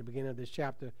says at the beginning of this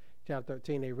chapter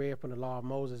 13, they read from the law of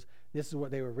Moses. This is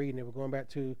what they were reading. They were going back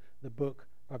to the book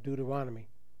of Deuteronomy.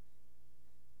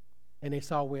 And they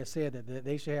saw where it said that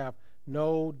they should have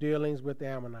no dealings with the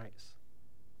Ammonites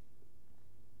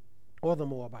or the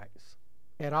Moabites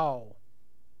at all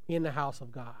in the house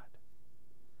of God.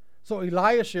 So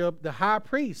Eliashib, the high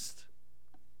priest,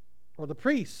 or the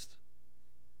priest,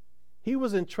 he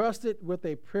was entrusted with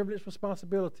a privileged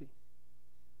responsibility.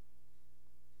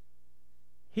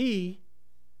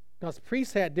 Because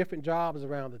priests had different jobs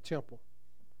around the temple.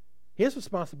 His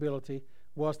responsibility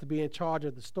was to be in charge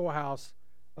of the storehouse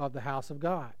of the house of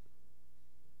God.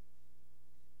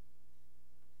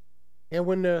 And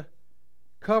when the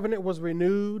covenant was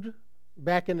renewed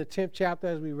back in the 10th chapter,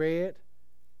 as we read,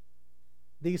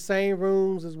 these same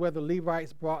rooms is where the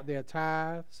Levites brought their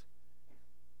tithes.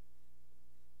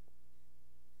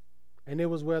 And it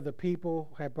was where the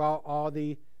people had brought all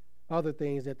the other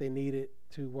things that they needed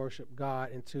to worship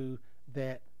God into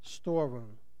that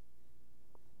storeroom.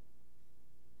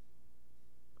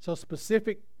 So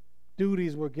specific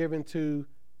duties were given to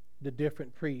the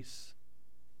different priests.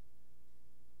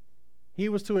 He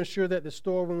was to ensure that the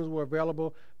storerooms were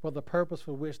available for the purpose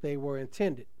for which they were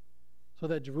intended, so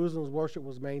that Jerusalem's worship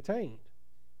was maintained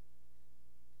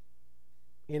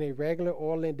in a regular,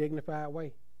 orderly, and dignified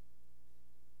way.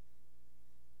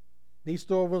 These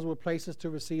storerooms were places to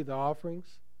receive the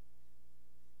offerings,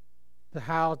 to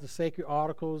house the sacred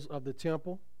articles of the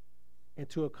temple, and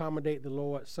to accommodate the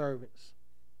Lord's servants.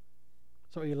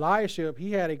 So Eliashib,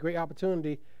 he had a great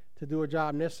opportunity to do a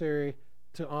job necessary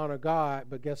to honor God,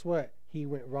 but guess what? He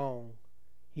went wrong.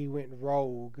 He went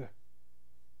rogue.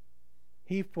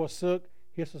 He forsook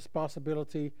his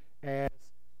responsibility as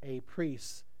a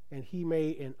priest, and he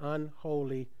made an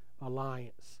unholy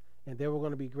alliance. And there were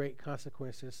going to be great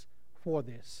consequences for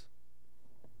this.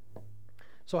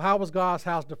 So how was God's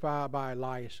house defiled by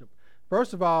Eliashib?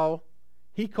 First of all,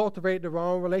 he cultivated the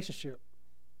wrong relationship.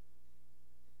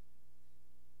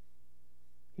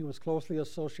 He was closely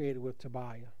associated with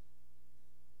Tobiah.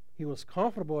 He was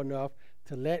comfortable enough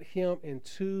to let him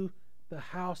into the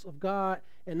house of God,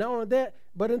 and not only that,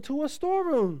 but into a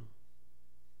storeroom,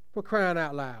 for crying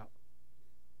out loud.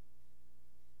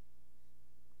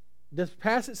 This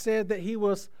passage said that he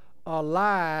was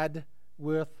allied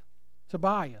with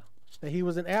Tobiah. that he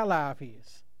was an ally of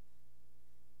his.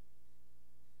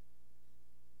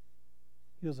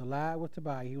 He was allied with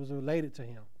Tobiah. He was related to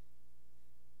him.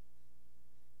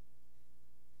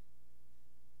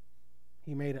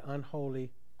 He made an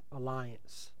unholy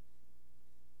alliance.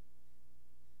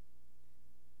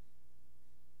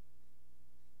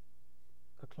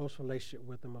 A close relationship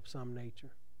with him of some nature.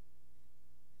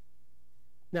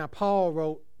 Now, Paul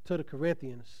wrote to the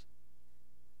Corinthians.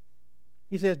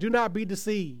 He says, do not be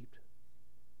deceived.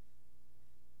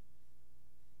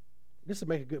 This will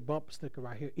make a good bumper sticker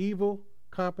right here. Evil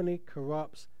company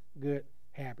corrupts good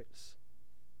habits.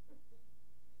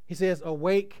 He says,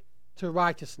 awake to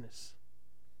righteousness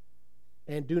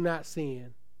and do not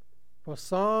sin. For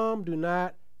some do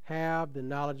not have the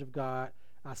knowledge of God.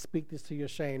 I speak this to your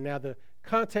shame. Now, the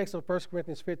context of 1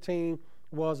 Corinthians 15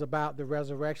 was about the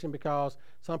resurrection, because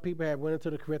some people had went into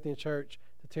the Corinthian church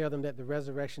to tell them that the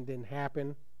resurrection didn't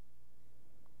happen.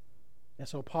 And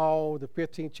so Paul, the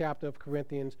 15th chapter of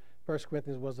Corinthians, 1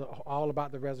 Corinthians, was all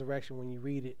about the resurrection. When you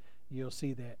read it, you'll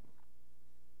see that.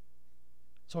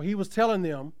 So he was telling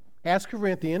them, as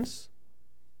Corinthians,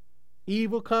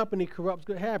 evil company corrupts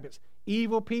good habits.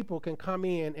 Evil people can come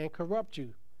in and corrupt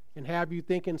you and have you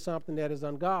thinking something that is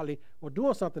ungodly or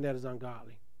doing something that is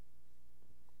ungodly.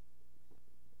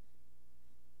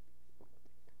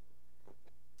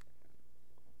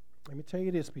 Let me tell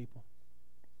you this, people.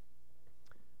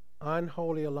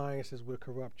 Unholy alliances will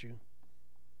corrupt you.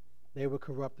 They will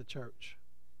corrupt the church.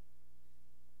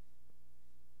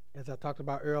 As I talked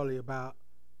about earlier about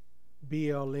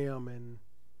BLM and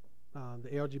the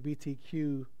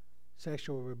LGBTQ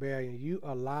sexual rebellion, you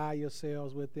ally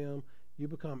yourselves with them, you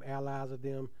become allies of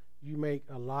them, you make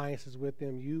alliances with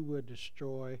them, you will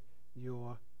destroy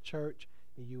your church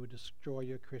and you will destroy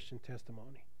your Christian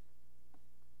testimony.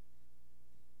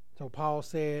 So Paul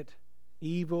said,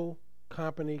 evil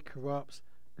company corrupts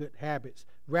good habits.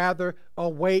 Rather,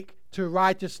 awake to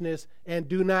righteousness and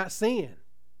do not sin.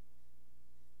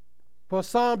 For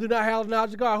some do not have the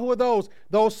knowledge of God. Who are those?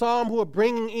 Those some who are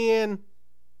bringing in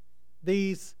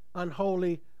these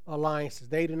unholy alliances.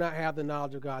 They do not have the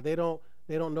knowledge of God. They don't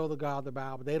know the God of the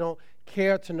Bible. They don't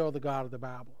care to know the God of the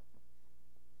Bible.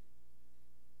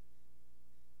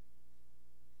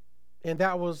 And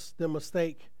that was the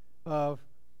mistake of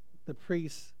the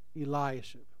priest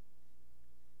Eliashib.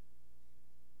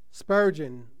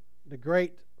 Spurgeon, the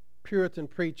great Puritan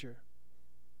preacher,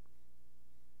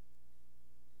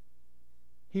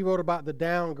 he wrote about the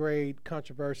downgrade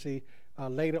controversy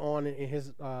later on in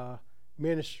his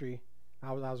ministry.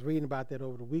 I was reading about that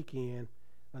over the weekend.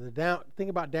 Think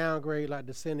about downgrade, like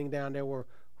descending down. There were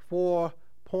 4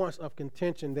 points of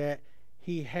contention that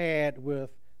he had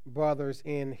with brothers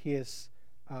in his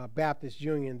Baptist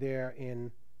Union there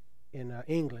in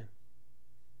England.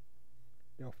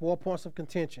 There were 4 points of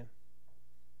contention.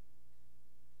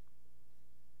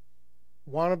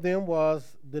 One of them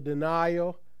was the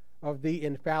denial of the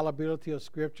infallibility of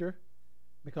Scripture,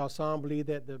 because some believed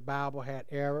that the Bible had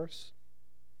errors.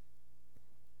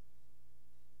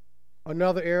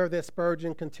 Another error that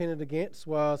Spurgeon contended against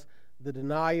was the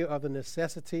denial of the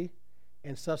necessity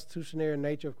and substitutionary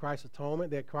nature of Christ's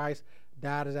atonement, that Christ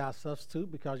died as our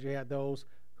substitute, because you had those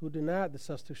who denied the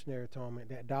substitutionary atonement,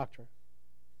 that doctrine.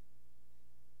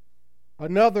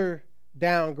 Another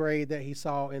downgrade that he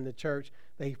saw in the church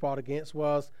that he fought against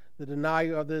was the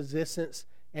denial of the existence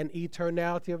and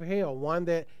eternality of hell. 1,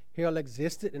 that hell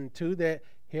existed, and 2, that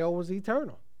hell was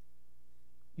eternal.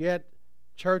 Yet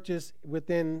churches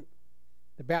within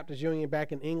the Baptist Union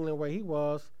back in England where he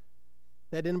was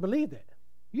that didn't believe that.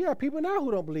 You have people now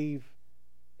who don't believe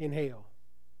in hell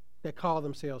that call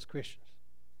themselves Christians.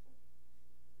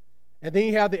 And then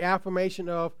you have the affirmation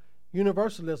of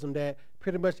universalism, that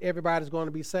pretty much everybody's going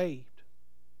to be saved.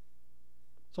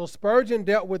 So Spurgeon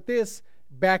dealt with this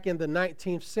back in the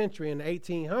 19th century, in the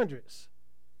 1800s,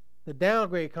 the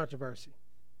downgrade controversy.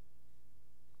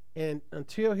 And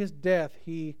until his death,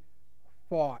 he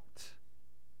fought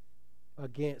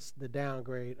against the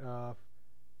downgrade of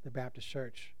the Baptist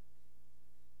Church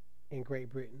in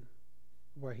Great Britain,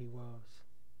 where he was,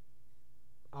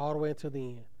 all the way until the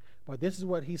end. But this is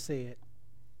what he said.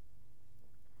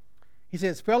 He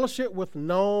says, fellowship with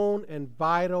known and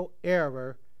vital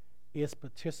error is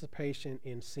participation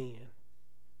in sin.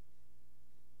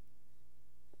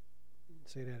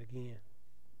 Say that again.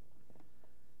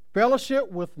 Fellowship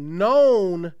with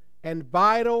known and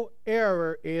vital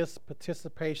error is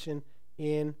participation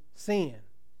in sin.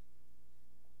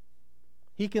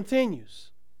 He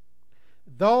continues,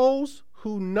 those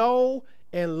who know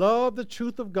and love the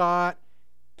truth of God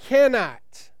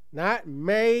cannot, not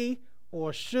may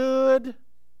or should.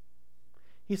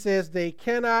 He says they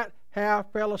cannot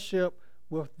have fellowship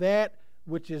with that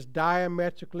which is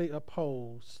diametrically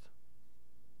opposed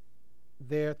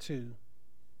thereto.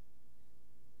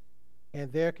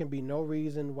 And there can be no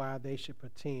reason why they should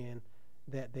pretend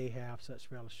that they have such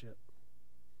fellowship.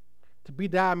 To be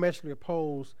diametrically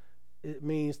opposed, it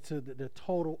means to the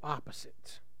total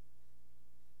opposite.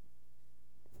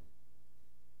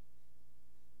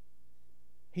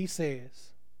 He says,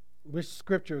 which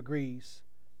Scripture agrees,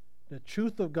 the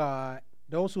truth of God,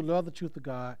 those who love the truth of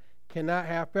God, cannot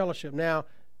have fellowship. Now,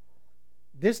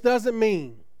 this doesn't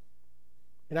mean,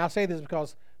 and I'll say this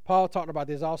because Paul talked about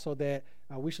this also, that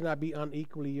we should not be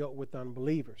unequally yoked with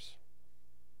unbelievers.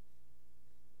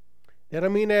 That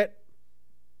don't mean that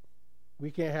we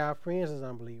can't have friends as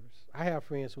unbelievers. I have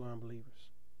friends who are unbelievers.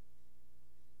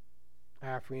 I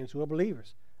have friends who are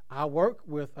believers. I work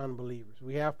with unbelievers.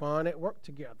 We have fun at work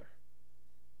together.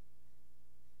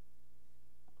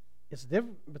 It's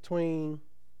different between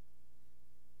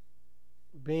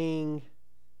being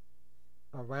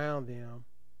around them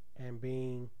and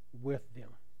being with them.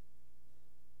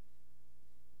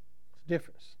 It's a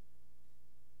difference.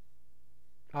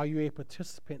 Are you a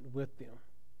participant with them?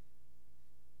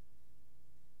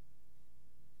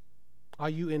 Are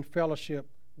you in fellowship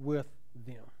with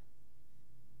them?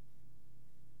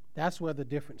 That's where the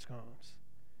difference comes.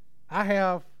 I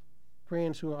have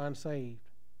friends who are unsaved,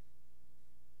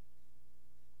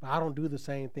 but I don't do the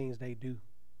same things they do.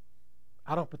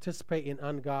 I don't participate in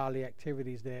ungodly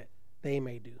activities that they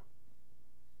may do.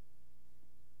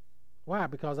 Why?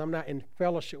 Because I'm not in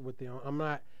fellowship with them. I'm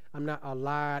not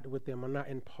allied with them. I'm not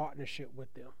in partnership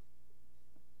with them.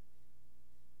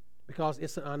 Because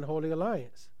it's an unholy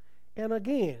alliance. And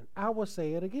again, I will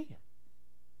say it again.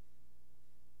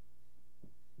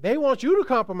 They want you to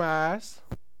compromise,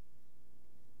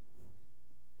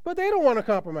 but they don't want to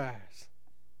compromise.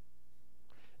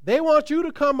 They want you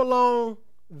to come along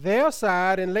their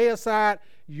side and lay aside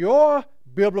your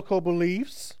biblical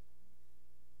beliefs,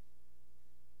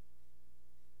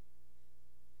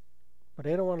 but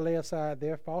they don't want to lay aside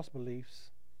their false beliefs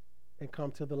and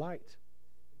come to the light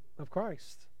of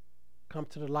Christ, come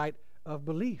to the light of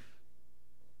belief.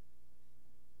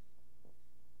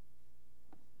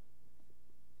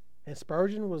 And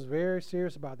Spurgeon was very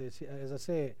serious about this. As I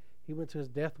said, he went to his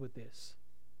death with this.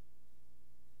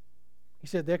 He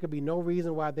said there could be no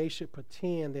reason why they should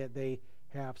pretend that they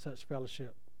have such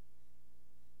fellowship.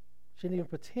 Shouldn't even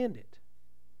pretend it.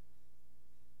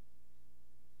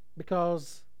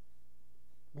 Because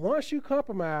once you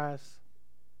compromise,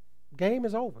 game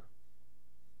is over.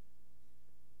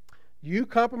 You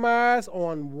compromise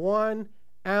on 1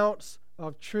 ounce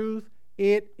of truth,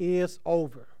 it is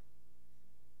over.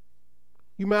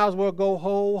 You might as well go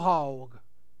whole hog,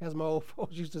 as my old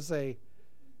folks used to say.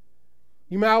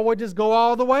 You might as well just go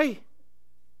all the way.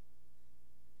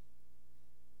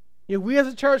 If we as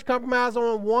a church compromise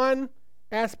on one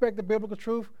aspect of biblical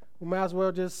truth, we might as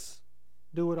well just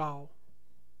do it all.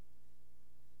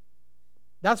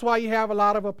 That's why you have a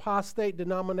lot of apostate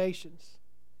denominations,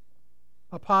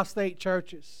 apostate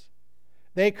churches.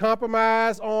 They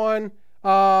compromise on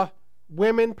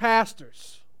women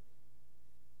pastors.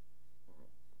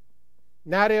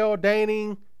 Now they're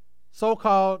ordaining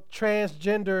so-called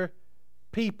transgender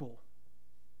people.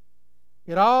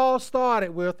 It all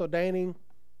started with ordaining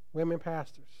women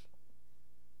pastors.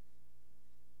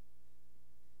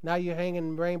 Now you're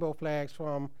hanging rainbow flags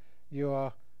from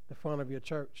the front of your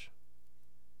church.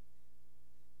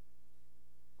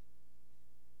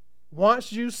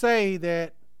 Once you say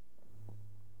that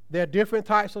there are different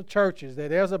types of churches,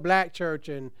 that there's a black church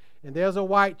and there's a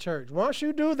white church, once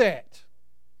you do that,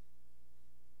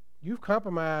 you've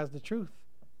compromised the truth.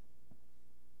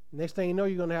 Next thing you know,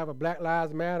 you're going to have a Black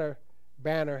Lives Matter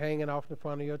banner hanging off the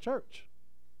front of your church.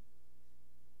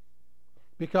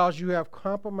 Because you have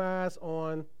compromised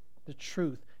on the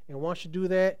truth. And once you do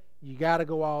that, you got to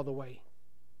go all the way.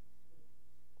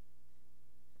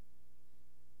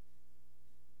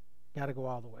 Got to go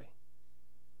all the way.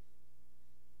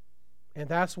 And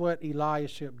that's what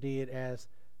Eliashib did as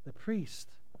the priest.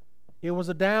 It was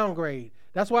a downgrade.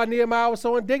 That's why Nehemiah was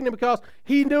so indignant, because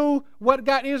he knew what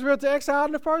got Israel to exile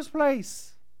in the first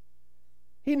place.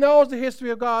 He knows the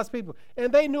history of God's people.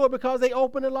 And they knew it because they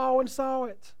opened the law and saw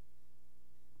it.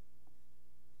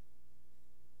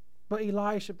 But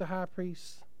Eliashib, the high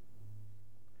priest,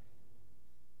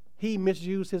 he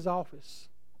misused his office.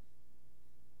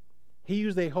 He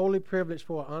used a holy privilege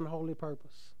for an unholy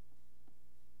purpose.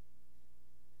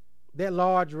 That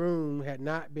large room had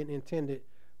not been intended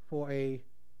for a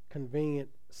convenient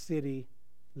city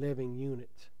living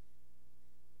unit,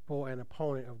 for an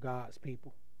opponent of God's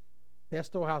people. That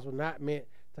storehouse was not meant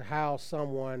to house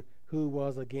someone who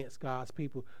was against God's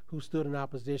people, who stood in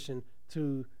opposition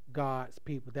to God's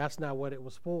people. That's not what it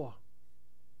was for.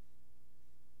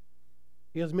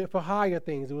 It was meant for higher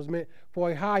things. It was meant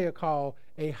for a higher call,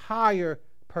 a higher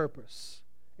purpose,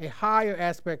 a higher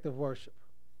aspect of worship.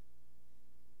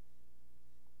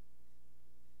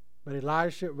 But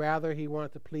Elisha, rather, he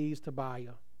wanted to please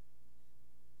Tobiah.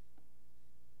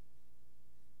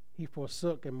 He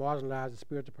forsook and marginalized the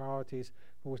spiritual priorities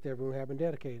for which their room had been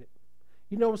dedicated.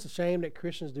 You know what's a shame that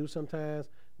Christians do sometimes?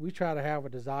 We try to have a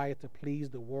desire to please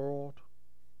the world.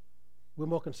 We're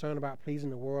more concerned about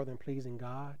pleasing the world than pleasing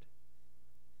God.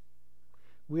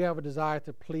 We have a desire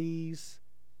to please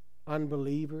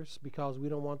unbelievers because we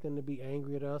don't want them to be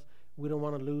angry at us. We don't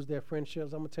want to lose their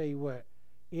friendships. I'm going to tell you what,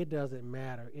 it doesn't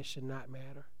matter. It should not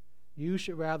matter. You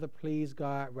should rather please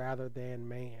God rather than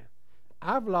man.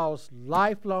 I've lost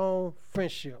lifelong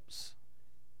friendships,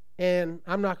 and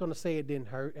I'm not going to say it didn't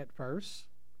hurt at first.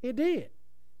 It did.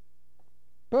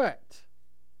 But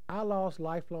I lost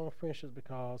lifelong friendships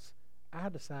because I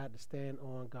decided to stand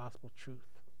on gospel truth.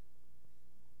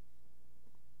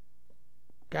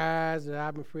 Guys that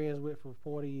I've been friends with for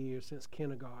 40 years, since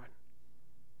kindergarten.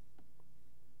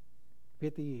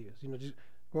 50 years. You know, just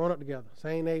growing up together.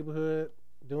 Same neighborhood,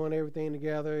 doing everything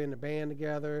together, in the band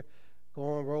together,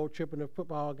 going road tripping to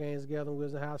football games together when we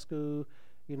was in high school,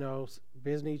 you know,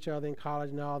 visiting each other in college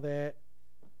and all that.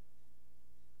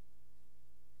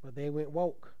 But they went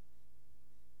woke.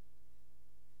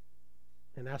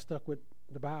 And I stuck with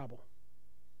the Bible.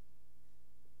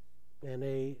 And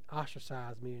they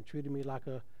ostracized me and treated me like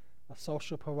a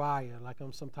social pariah, like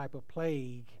I'm some type of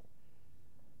plague,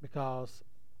 because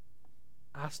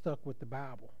I stuck with the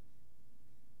Bible.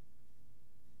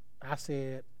 I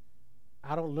said,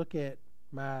 I don't look at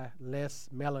my less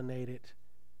melanated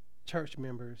church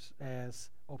members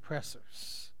as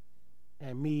oppressors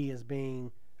and me as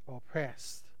being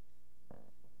oppressed.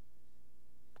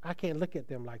 I can't look at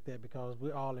them like that because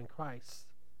we're all in Christ.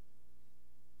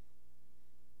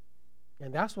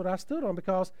 And that's what I stood on,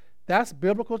 because that's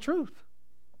biblical truth.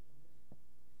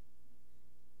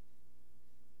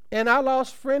 And I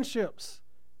lost friendships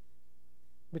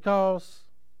because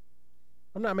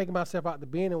I'm not making myself out to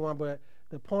be anyone, but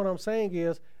the point I'm saying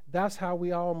is that's how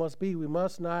we all must be. We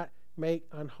must not make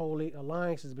unholy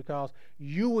alliances, because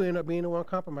you will end up being the one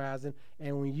compromising.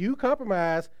 And when you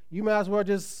compromise, you might as well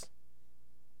just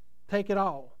take it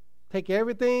all. Take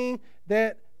everything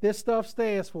that this stuff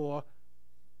stands for.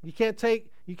 You can't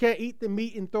eat the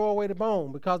meat and throw away the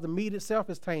bone, because the meat itself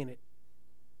is tainted.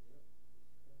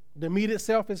 The meat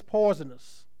itself is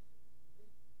poisonous.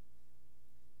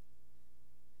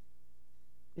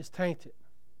 It's tainted.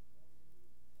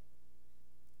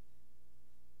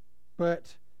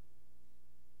 But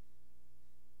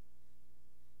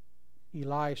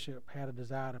Elisha had a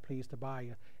desire to please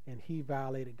Tobiah, and he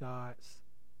violated God's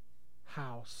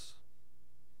house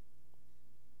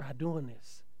by doing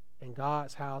this. And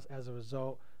God's house, as a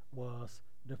result, was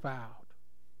defiled.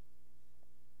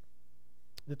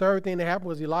 The third thing that happened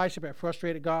was Elisha had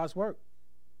frustrated God's work.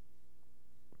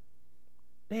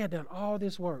 They had done all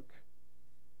this work.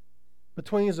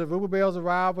 Between Zerubbabel's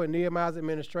arrival and Nehemiah's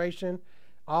administration,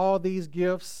 all these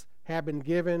gifts have been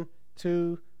given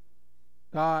to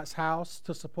God's house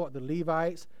to support the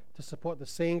Levites, to support the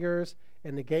singers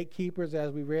and the gatekeepers,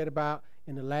 as we read about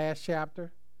in the last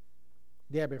chapter.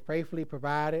 They have been faithfully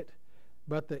provided,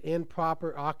 but the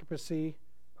improper occupancy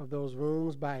of those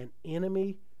rooms by an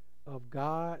enemy of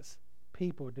God's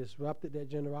people disrupted that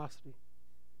generosity.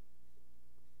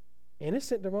 And it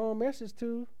sent the wrong message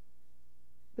to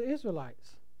the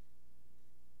Israelites.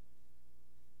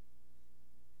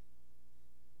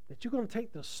 That you're going to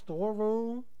take the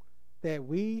storeroom that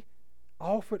we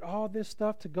offered all this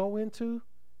stuff to go into,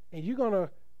 and you're going to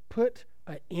put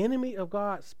an enemy of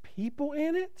God's people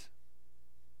in it?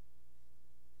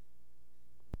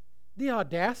 The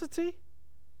audacity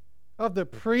of the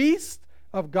priest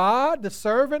of God, the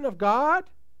servant of God,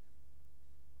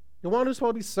 the one who's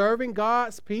supposed to be serving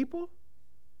God's people.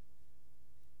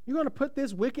 You're going to put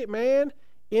this wicked man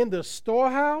in the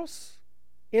storehouse,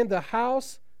 in the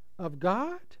house of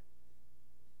God?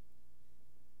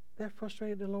 That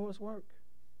frustrated the Lord's work.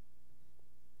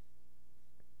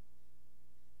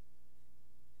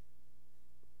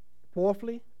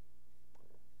 Fourthly,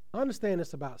 understand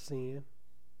this about sin.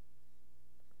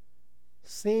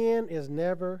 Sin is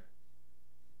never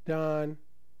done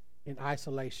in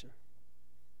isolation.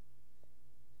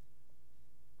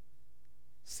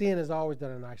 Sin is always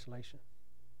done in isolation.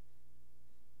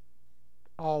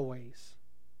 Always.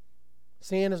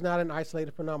 Sin is not an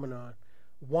isolated phenomenon.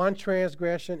 One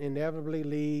transgression inevitably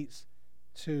leads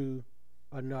to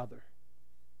another.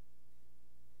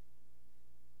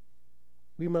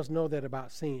 We must know that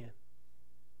about sin.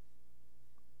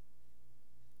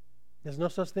 There's no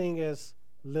such thing as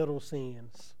little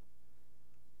sins.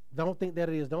 Don't think that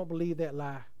it is. Don't believe that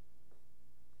lie.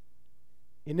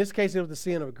 In this case, it was the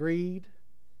sin of greed.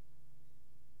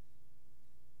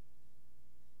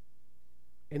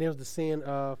 And it was the sin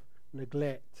of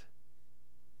neglect.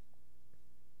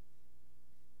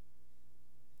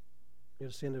 It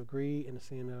was the sin of greed and the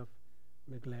sin of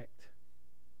neglect.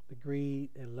 The greed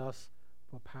and lust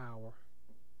for power.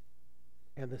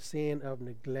 And the sin of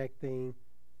neglecting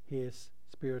his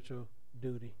spiritual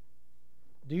duty.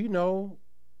 Do you know,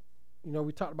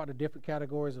 we talked about the different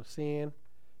categories of sin.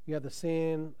 You have the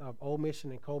sin of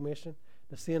omission and commission.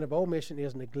 The sin of omission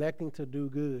is neglecting to do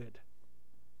good.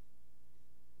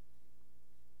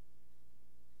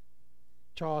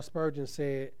 Charles Spurgeon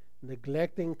said,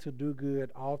 neglecting to do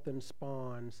good often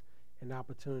spawns an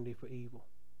opportunity for evil.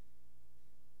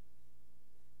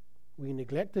 When you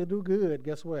neglect to do good,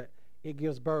 guess what? It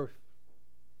gives birth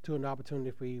to an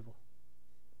opportunity for evil.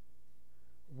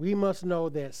 We must know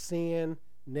that sin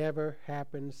never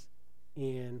happens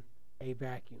in a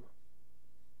vacuum.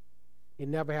 It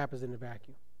never happens in a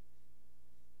vacuum.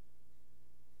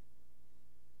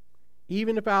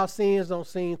 Even if our sins don't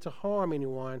seem to harm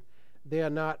anyone, they are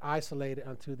not isolated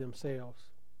unto themselves.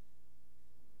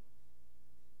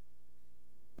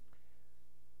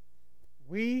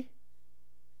 We,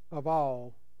 of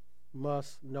all,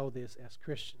 must know this as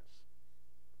Christians.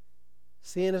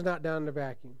 Sin is not done in a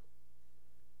vacuum.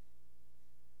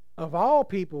 Of all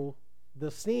people,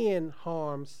 the sin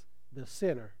harms the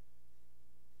sinner.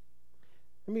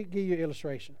 Let me give you an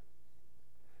illustration.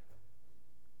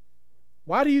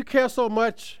 Why do you care so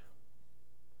much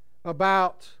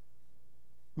about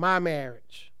my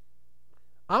marriage?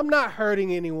 I'm not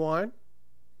hurting anyone.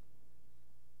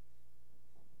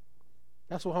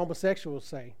 That's what homosexuals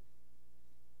say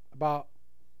about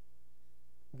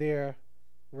their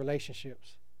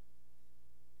relationships.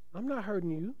 I'm not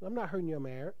hurting you. I'm not hurting your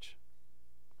marriage.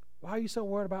 Why are you so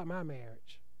worried about my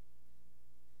marriage?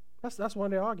 That's one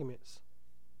of their arguments.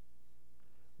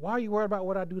 Why are you worried about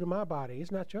what I do to my body?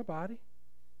 It's not your body.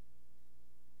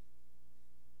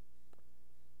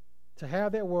 To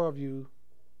have that worldview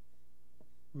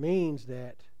means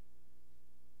that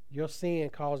your sin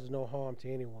causes no harm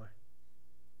to anyone.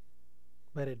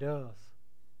 But it does.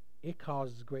 It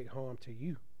causes great harm to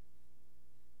you.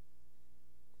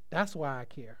 That's why I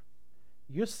care.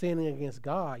 You're sinning against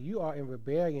God. You are in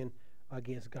rebellion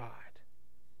against God.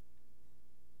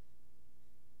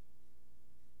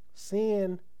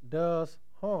 Sin does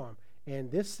harm.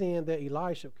 And this sin that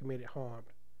Elisha committed harmed.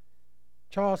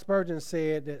 Charles Spurgeon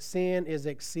said that sin is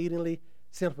exceedingly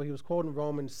sinful. He was quoting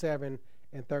Romans 7:13.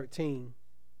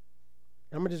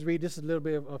 I'm going to just read this a little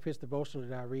bit of his devotional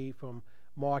that I read from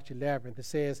March 11th. It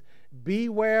says,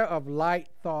 beware of light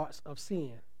thoughts of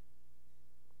sin.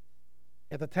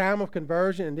 At the time of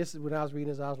conversion, and this is when I was reading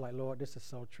this, I was like, Lord, this is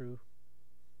so true.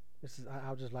 I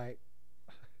was just like,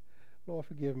 Lord,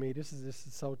 forgive me. This is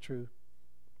so true.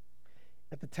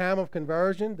 At the time of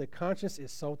conversion, the conscience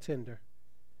is so tender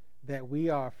that we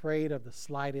are afraid of the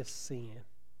slightest sin.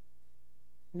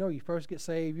 You first get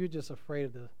saved, you're just afraid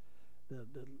of the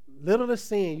littlest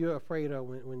sin you're afraid of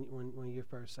when you're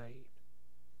first saved.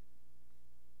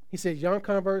 He says, young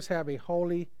converts have a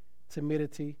holy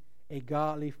timidity, a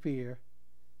godly fear,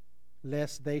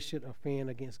 lest they should offend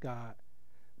against God.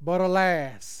 But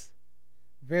alas,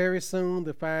 very soon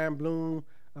the fine bloom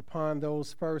upon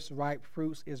those first ripe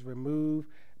fruits is removed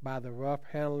by the rough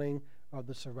handling of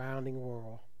the surrounding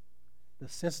world. The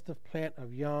sensitive plant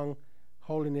of young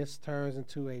holiness turns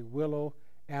into a willow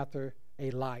after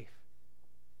a life,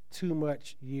 too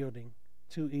much yielding,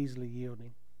 too easily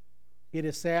yielding. It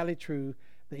is sadly true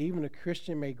that even a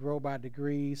Christian may grow by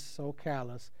degrees so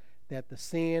callous that the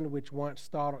sin which once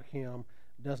startled him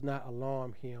does not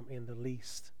alarm him in the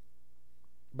least.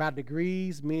 By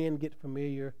degrees, men get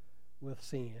familiar with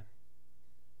sin.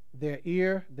 The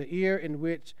ear in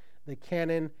which the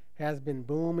cannon has been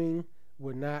booming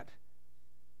will not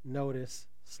notice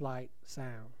slight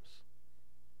sounds.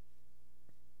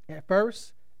 At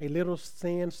first, a little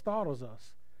sin startles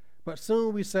us, but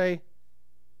soon we say,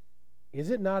 is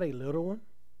it not a little one?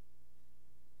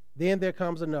 Then there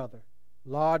comes another,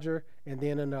 larger, and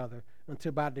then another,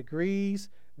 until by degrees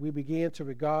we begin to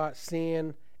regard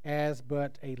sin as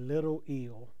but a little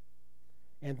ill,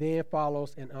 and then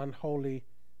follows an unholy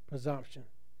presumption.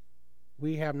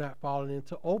 We have not fallen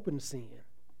into open sin.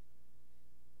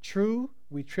 True,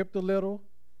 we tripped a little,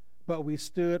 but we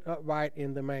stood upright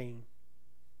in the main.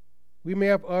 We may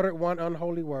have uttered one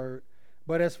unholy word,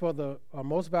 but as for the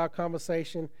most of our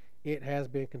conversation, it has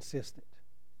been consistent.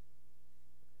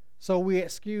 So we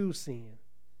excuse sin.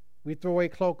 We throw a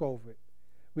cloak over it.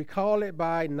 We call it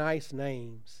by nice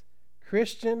names.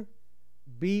 Christian,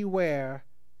 beware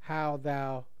how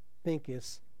thou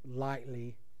thinkest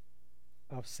lightly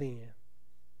of sin.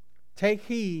 Take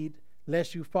heed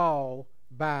lest you fall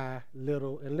by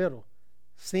little and little.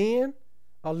 Sin,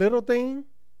 a little thing,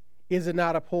 is it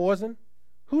not a poison?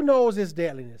 Who knows its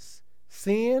deadliness?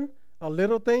 Sin, a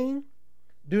little thing,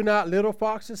 do not little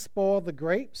foxes spoil the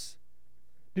grapes?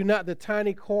 Do not the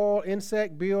tiny coral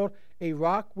insect build a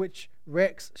rock which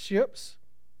wrecks ships?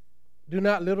 Do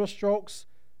not little strokes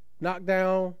knock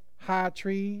down high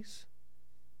trees?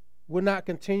 Will not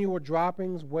continual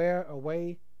droppings wear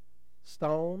away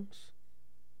stones?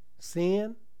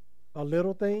 Sin, a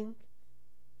little thing,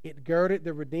 it girded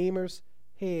the Redeemer's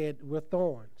head with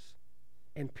thorns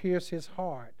and pierced his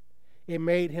heart. It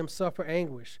made him suffer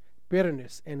anguish,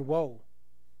 bitterness, and woe.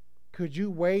 Could you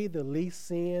weigh the least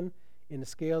sin in the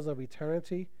scales of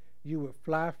eternity? You would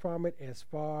fly from it as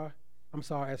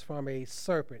from a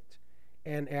serpent,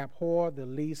 and abhor the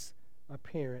least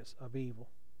appearance of evil.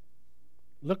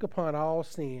 Look upon all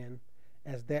sin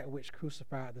as that which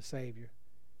crucified the Savior,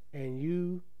 and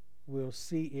you will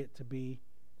see it to be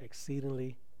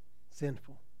exceedingly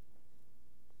sinful.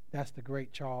 That's the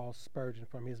great Charles Spurgeon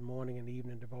from his morning and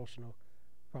evening devotional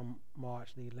from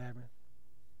March the 11th.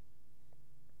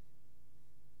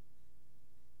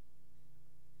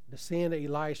 The sin that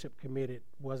Elisha committed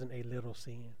wasn't a little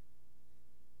sin.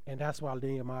 And that's why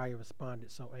Nehemiah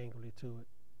responded so angrily to it.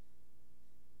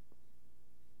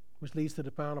 Which leads to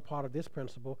the final part of this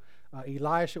principle.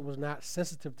 Elisha was not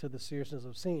sensitive to the seriousness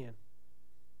of sin.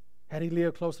 Had he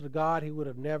lived closer to God, he would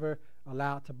have never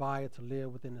allowed Tobiah to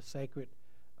live within the sacred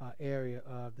area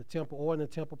of the temple or in the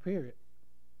temple period.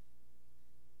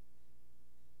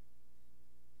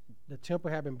 The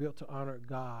temple had been built to honor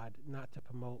God, not to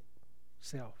promote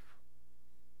self.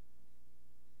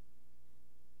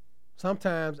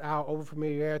 Sometimes our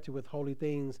overfamiliarity with holy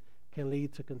things can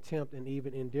lead to contempt and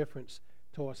even indifference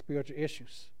towards spiritual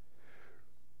issues.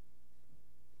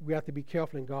 We have to be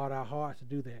careful and guard our hearts to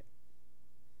do that.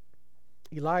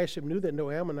 Elisha knew that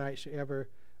no Ammonite should ever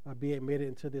be admitted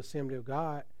into the assembly of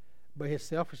God, but his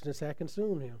selfishness had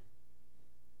consumed him.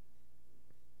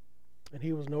 And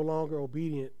he was no longer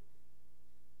obedient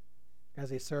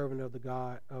as a servant of the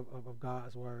God of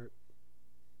God's word.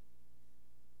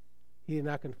 He did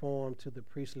not conform to the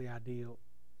priestly ideal.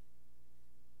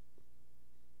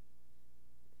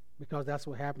 Because that's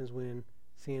what happens when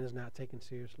sin is not taken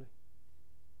seriously.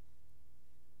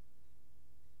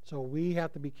 So we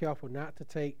have to be careful not to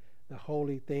take the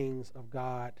holy things of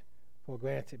God for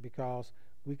granted, because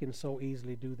we can so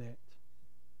easily do that.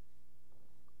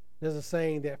 There's a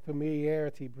saying that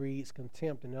familiarity breeds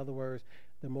contempt. In other words,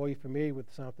 the more you're familiar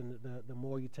with something, the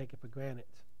more you take it for granted.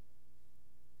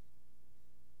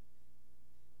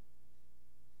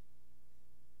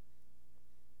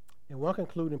 And one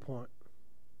concluding point.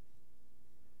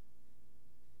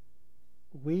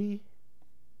 We,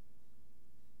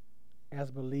 as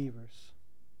believers,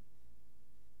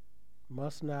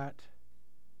 must not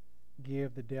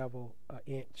give the devil an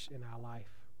inch in our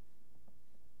life.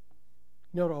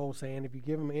 You know the old saying, if you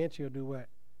give him an inch, he'll do what?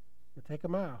 He'll take a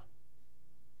mile.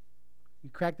 You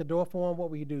crack the door for him, what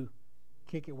will you do?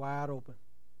 Kick it wide open.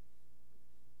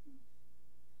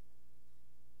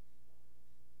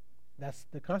 That's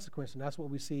the consequence, and that's what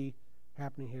we see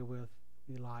happening here with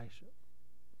Elisha.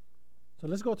 So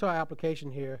let's go to our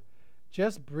application here.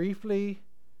 Just briefly,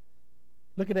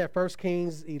 looking at 1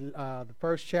 Kings, the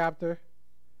first chapter.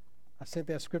 I sent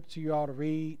that scripture to you all to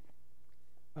read.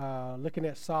 Looking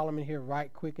at Solomon here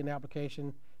right quick in the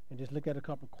application, and just look at a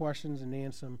couple questions and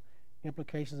then some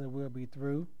implications, and we'll be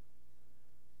through.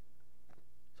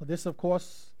 So this, of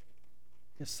course,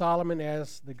 is Solomon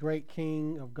as the great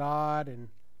king of God, and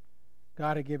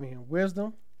God had given him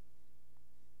wisdom.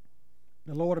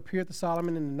 The Lord appeared to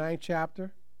Solomon in the 9th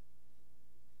chapter,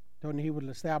 told him he would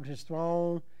establish his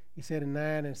throne. He said in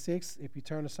 9 and 6, if you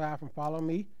turn aside from following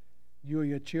me, you or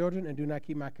your children, and do not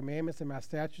keep my commandments and my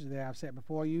statutes that I have set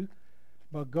before you,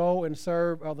 but go and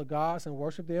serve other gods and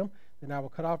worship them, then I will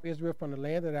cut off Israel from the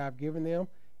land that I have given them,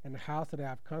 and the house that I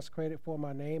have consecrated for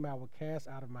my name I will cast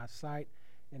out of my sight,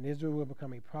 and Israel will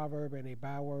become a proverb and a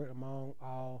byword among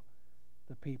all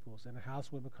the peoples, and the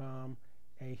house will become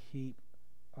a heap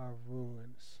of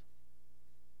ruins.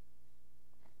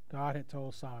 God had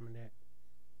told Solomon that.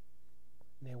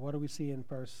 Then what do we see in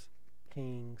 1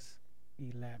 Kings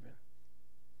 11?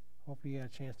 Hopefully you had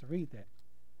a chance to read that.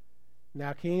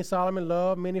 Now King Solomon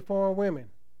loved many foreign women,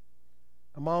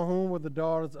 among whom were the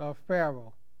daughters of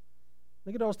Pharaoh.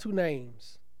 Look at those two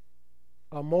names.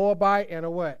 A Moabite and a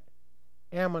what?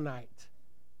 Ammonite.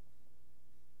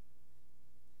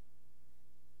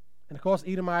 And of course,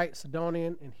 Edomite,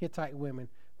 Sidonian, and Hittite women.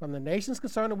 From the nations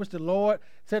concerning which the Lord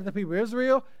said to the people of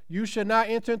Israel, you shall not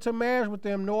enter into marriage with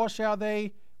them, nor shall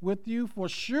they with you, for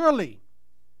surely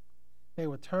they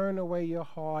will turn away your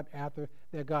heart after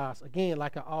their gods. Again,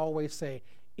 like I always say,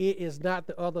 it is not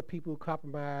the other people who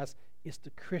compromise, it's the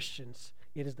Christians.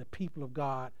 It is the people of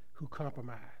God who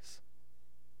compromise.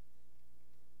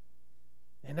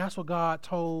 And that's what God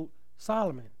told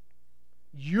Solomon.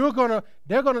 They're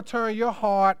gonna turn your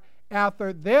heart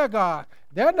after their God.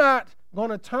 They're not going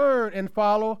to turn and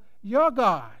follow your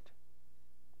God.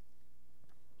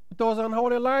 With those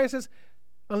unholy alliances,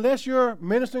 unless you're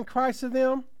ministering Christ to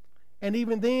them, and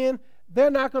even then, they're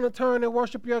not going to turn and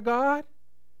worship your God.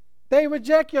 They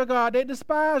reject your God. They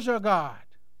despise your God.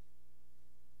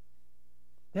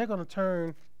 They're going to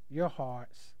turn your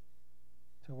hearts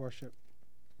to worship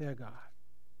their God.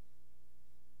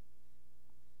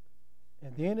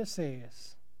 And then it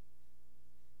says,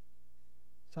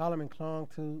 Solomon clung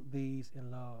to these in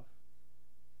love.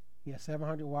 He had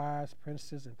 700 wives,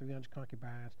 princes, and 300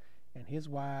 concubines, and his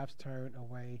wives turned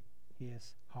away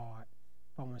his heart.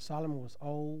 From when Solomon was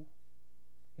old,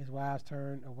 his wives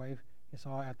turned away his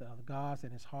heart after other gods,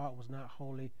 and his heart was not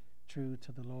wholly true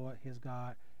to the Lord his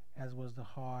God, as was the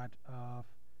heart of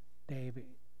David,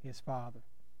 his father.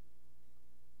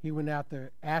 He went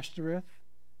after Ashtoreth,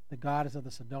 the goddess of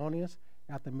the Sidonians,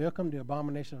 after Milcom, the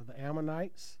abomination of the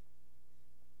Ammonites.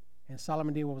 And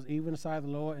Solomon did what was evil in the sight of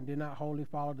the Lord and did not wholly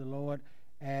follow the Lord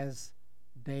as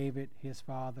David, his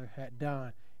father, had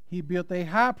done. He built a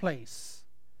high place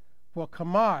for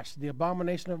Chemosh, the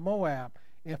abomination of Moab,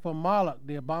 and for Moloch,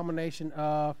 the abomination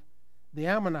of the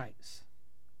Ammonites.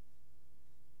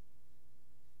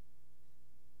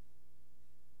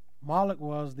 Moloch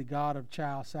was the god of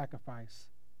child sacrifice.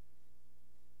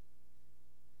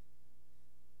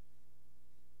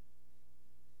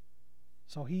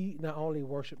 So he not only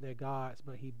worshiped their gods,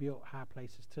 but he built high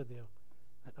places to them,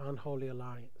 an unholy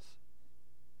alliance.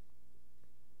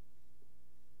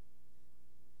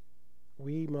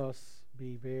 We must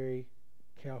be very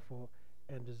careful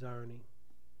and discerning.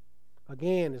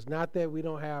 Again, it's not that we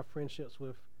don't have friendships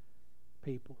with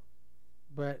people,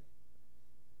 but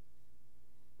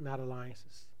not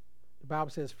alliances. The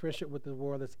Bible says friendship with the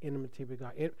world is enmity with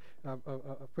God.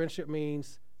 Friendship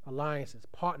means alliances,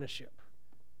 partnership.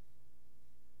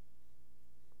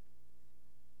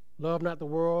 Love not the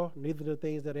world, neither the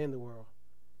things that are in the world.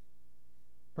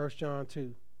 1 John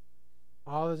 2.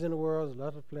 All that is in the world is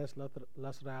lust of the flesh,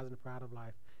 lust of the eyes, and the pride of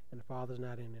life, and the Father is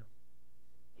not in them.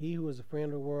 He who is a friend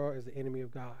of the world is the enemy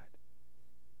of God.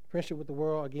 Friendship with the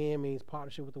world, again, means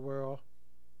partnership with the world,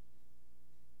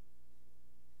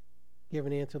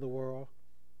 giving in to the world,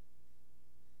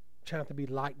 trying to be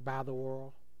liked by the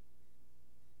world.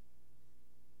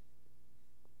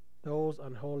 Those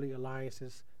unholy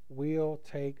alliances will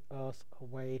take us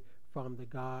away from the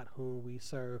God whom we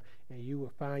serve, and you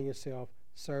will find yourself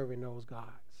serving those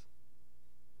gods.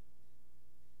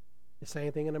 The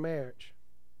same thing in a marriage.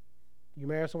 You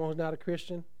marry someone who's not a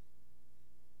Christian,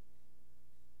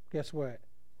 guess what?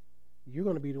 You're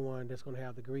going to be the one that's going to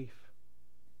have the grief.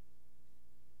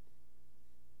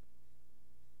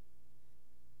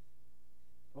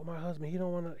 Oh, my husband, he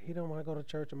don't want to go to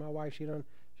church, and my wife, she don't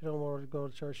want to go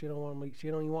to church. She don't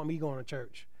even want me going to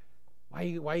church. Why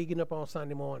you getting up on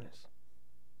Sunday mornings?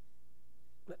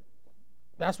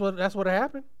 That's what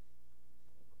happened.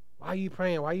 Why are you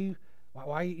praying? Why you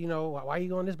going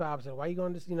to this Bible study? Why you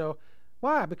going to this?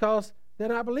 Why? Because they're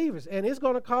not believers, and it's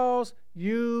going to cause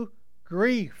you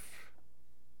grief.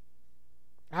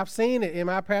 I've seen it in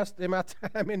my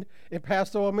time in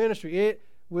pastoral ministry. It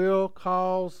will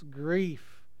cause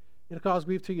grief. It'll cause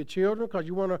grief to your children because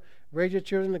you want to raise your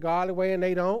children the godly way and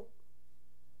they don't.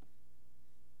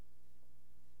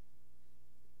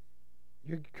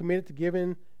 You're committed to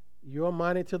giving your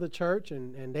money to the church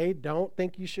and they don't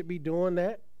think you should be doing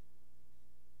that.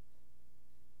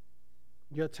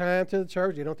 Your time to the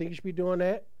church, they don't think you should be doing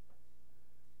that.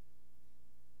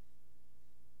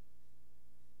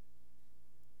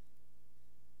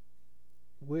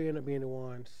 We end up being the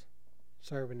ones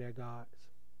serving their gods.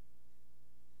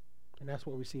 And that's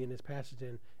what we see in this passage.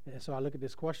 And so I look at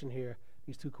this question here,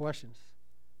 these two questions.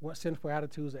 What sinful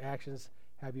attitudes or actions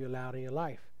have you allowed in your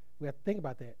life? We have to think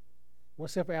about that.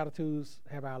 What sinful attitudes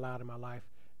have I allowed in my life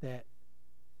that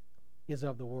is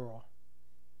of the world?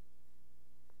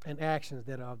 And actions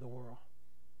that are of the world?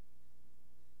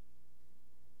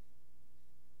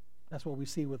 That's what we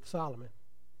see with Solomon.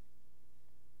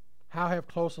 How have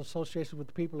close associations with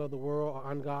the people of the world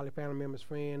or ungodly family members,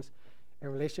 friends,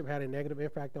 and relationship had a negative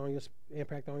impact on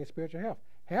your spiritual health?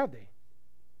 Have they?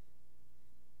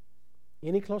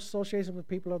 Any close association with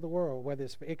people of the world, whether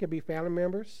it could be family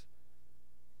members,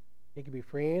 it could be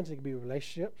friends, it could be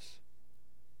relationships.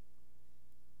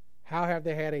 How have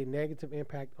they had a negative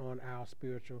impact on our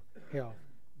spiritual health?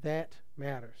 That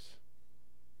matters.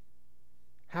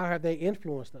 How have they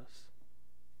influenced us?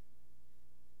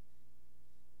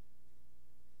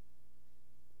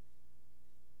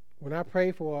 When I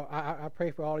pray for, I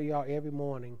pray for all of y'all every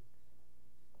morning.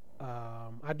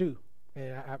 I do.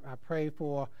 And I pray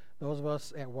for those of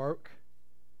us at work.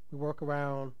 We work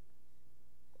around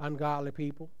ungodly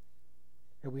people.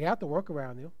 And we have to work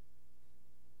around them.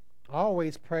 I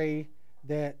always pray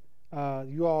that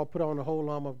you all put on the whole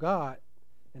armor of God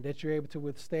and that you're able to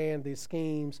withstand the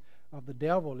schemes of the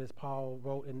devil, as Paul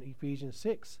wrote in Ephesians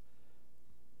 6.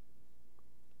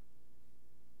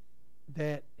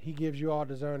 That he gives you all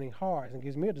discerning hearts and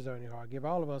gives me a discerning heart. Give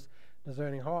all of us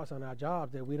discerning hearts on our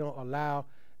jobs, that we don't allow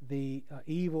the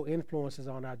evil influences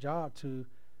on our job to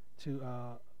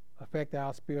affect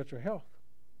our spiritual health.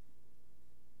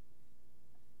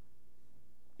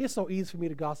 It's so easy for me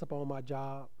to gossip on my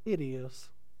job. It is.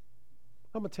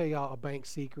 I'm going to tell y'all a bank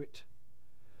secret.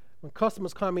 When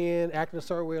customers come in acting a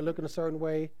certain way or looking a certain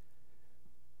way,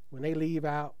 when they leave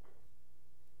out,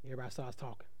 everybody starts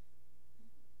talking.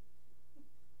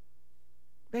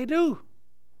 They do.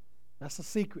 That's a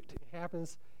secret. It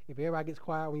happens if everybody gets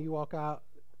quiet when you walk out.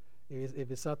 If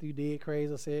it's something you did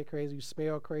crazy or said crazy, you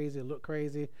smell crazy or look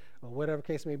crazy, or whatever the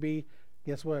case may be,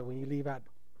 guess what? When you leave out,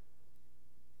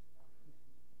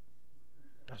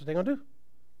 that's what they're going to do.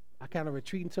 I kind of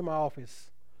retreat into my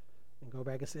office and go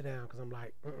back and sit down because I'm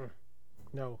like,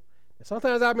 no. And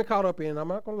sometimes I've been caught up in, I'm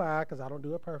not going to lie because I don't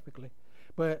do it perfectly.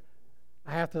 But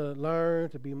I have to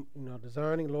learn to be,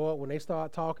 discerning. Lord, when they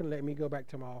start talking, let me go back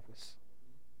to my office.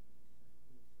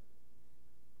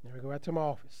 Let me go back to my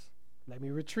office. Let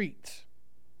me retreat.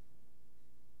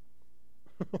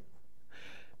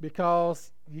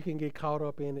 Because you can get caught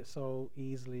up in it so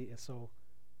easily and so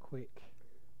quick.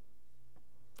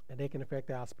 And they can affect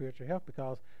our spiritual health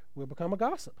because we'll become a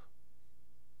gossip.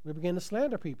 We'll begin to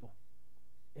slander people.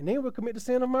 And then we'll commit the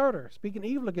sin of murder, speaking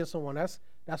evil against someone. That's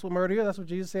what murder is. That's what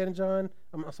Jesus said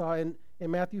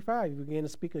in Matthew 5. You begin to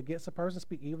speak against a person,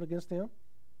 speak evil against them.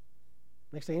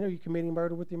 Next thing you know, you're committing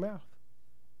murder with your mouth.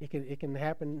 It can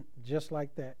happen just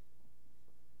like that.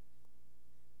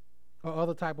 Or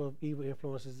other type of evil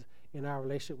influences in our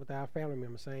relationship with our family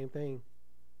members, same thing.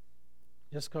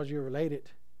 Just because you're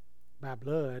related by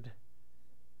blood,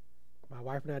 my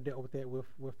wife and I dealt with that with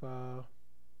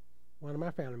one of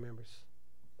my family members.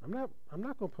 I'm not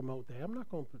going to promote that. I'm not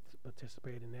going to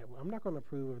participate in that. I'm not going to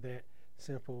approve of that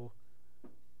sinful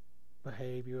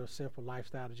behavior or sinful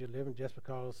lifestyle that you're living just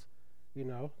because,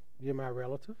 you're my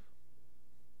relative.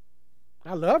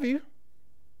 I love you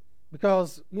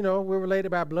because, we're related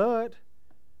by blood.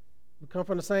 We come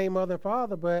from the same mother and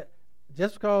father, but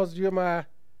just because you're my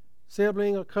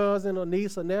sibling or cousin or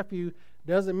niece or nephew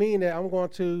doesn't mean that I'm going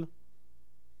to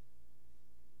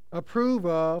approve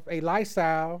of a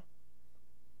lifestyle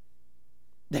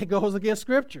that goes against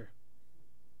Scripture.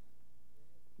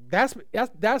 That's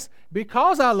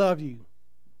because I love you.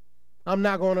 I'm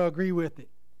not going to agree with it.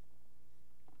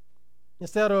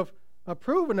 Instead of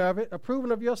approving of it,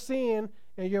 approving of your sin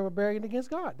and your rebellion against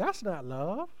God. That's not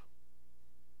love.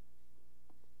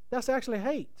 That's actually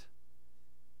hate.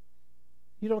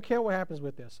 You don't care what happens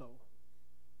with their soul.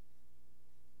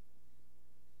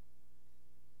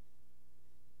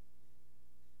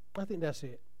 I think that's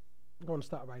it. I'm going to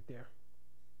stop right there.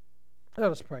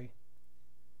 Let us pray.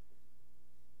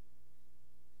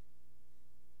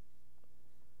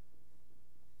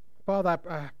 Father,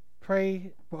 I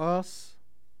pray for us.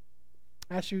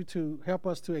 I ask you to help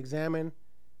us to examine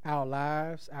our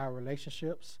lives, our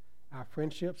relationships, our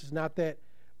friendships. It's not that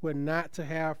we're not to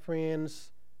have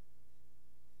friends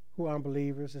who are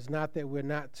unbelievers. It's not that we're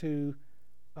not to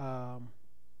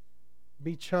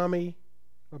be chummy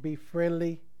or be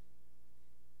friendly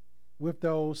with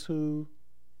those who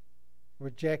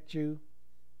reject you.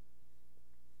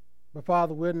 But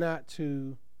Father, we're not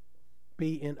to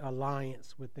be in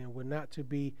alliance with them. We're not to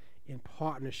be in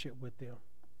partnership with them.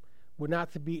 We're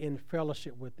not to be in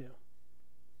fellowship with them.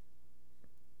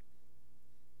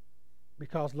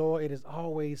 Because, Lord, it is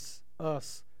always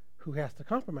us who has to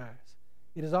compromise.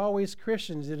 It is always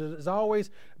Christians. It is always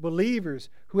believers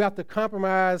who have to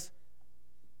compromise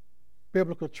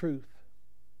biblical truth.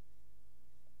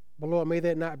 But, Lord, may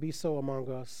that not be so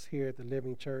among us here at the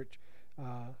Living Church.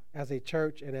 as a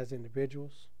church and as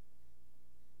individuals.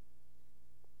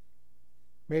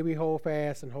 May we hold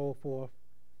fast and hold forth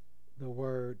the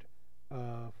word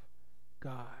of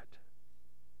God.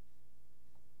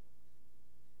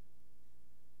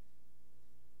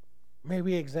 May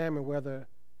we examine whether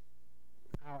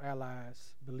our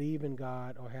allies believe in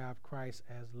God or have Christ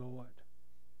as Lord.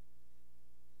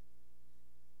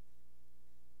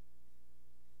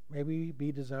 May we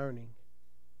be discerning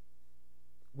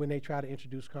when they try to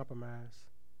introduce compromise.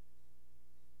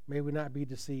 May we not be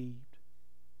deceived.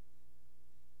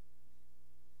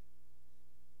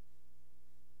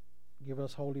 Give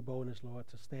us holy boldness, Lord,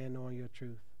 to stand on your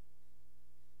truth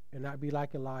and not be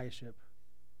like Eliashib,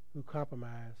 who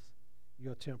compromised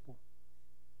your temple.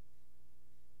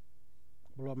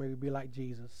 But Lord, may we be like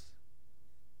Jesus,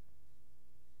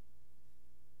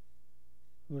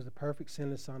 who is the perfect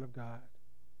sinless Son of God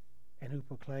and who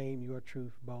proclaimed your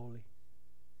truth boldly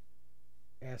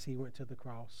as he went to the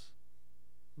cross.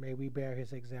 May we bear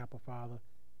his example, Father,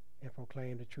 and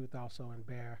proclaim the truth also and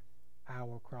bear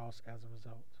our cross as a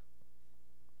result.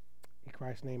 In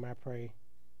Christ's name I pray.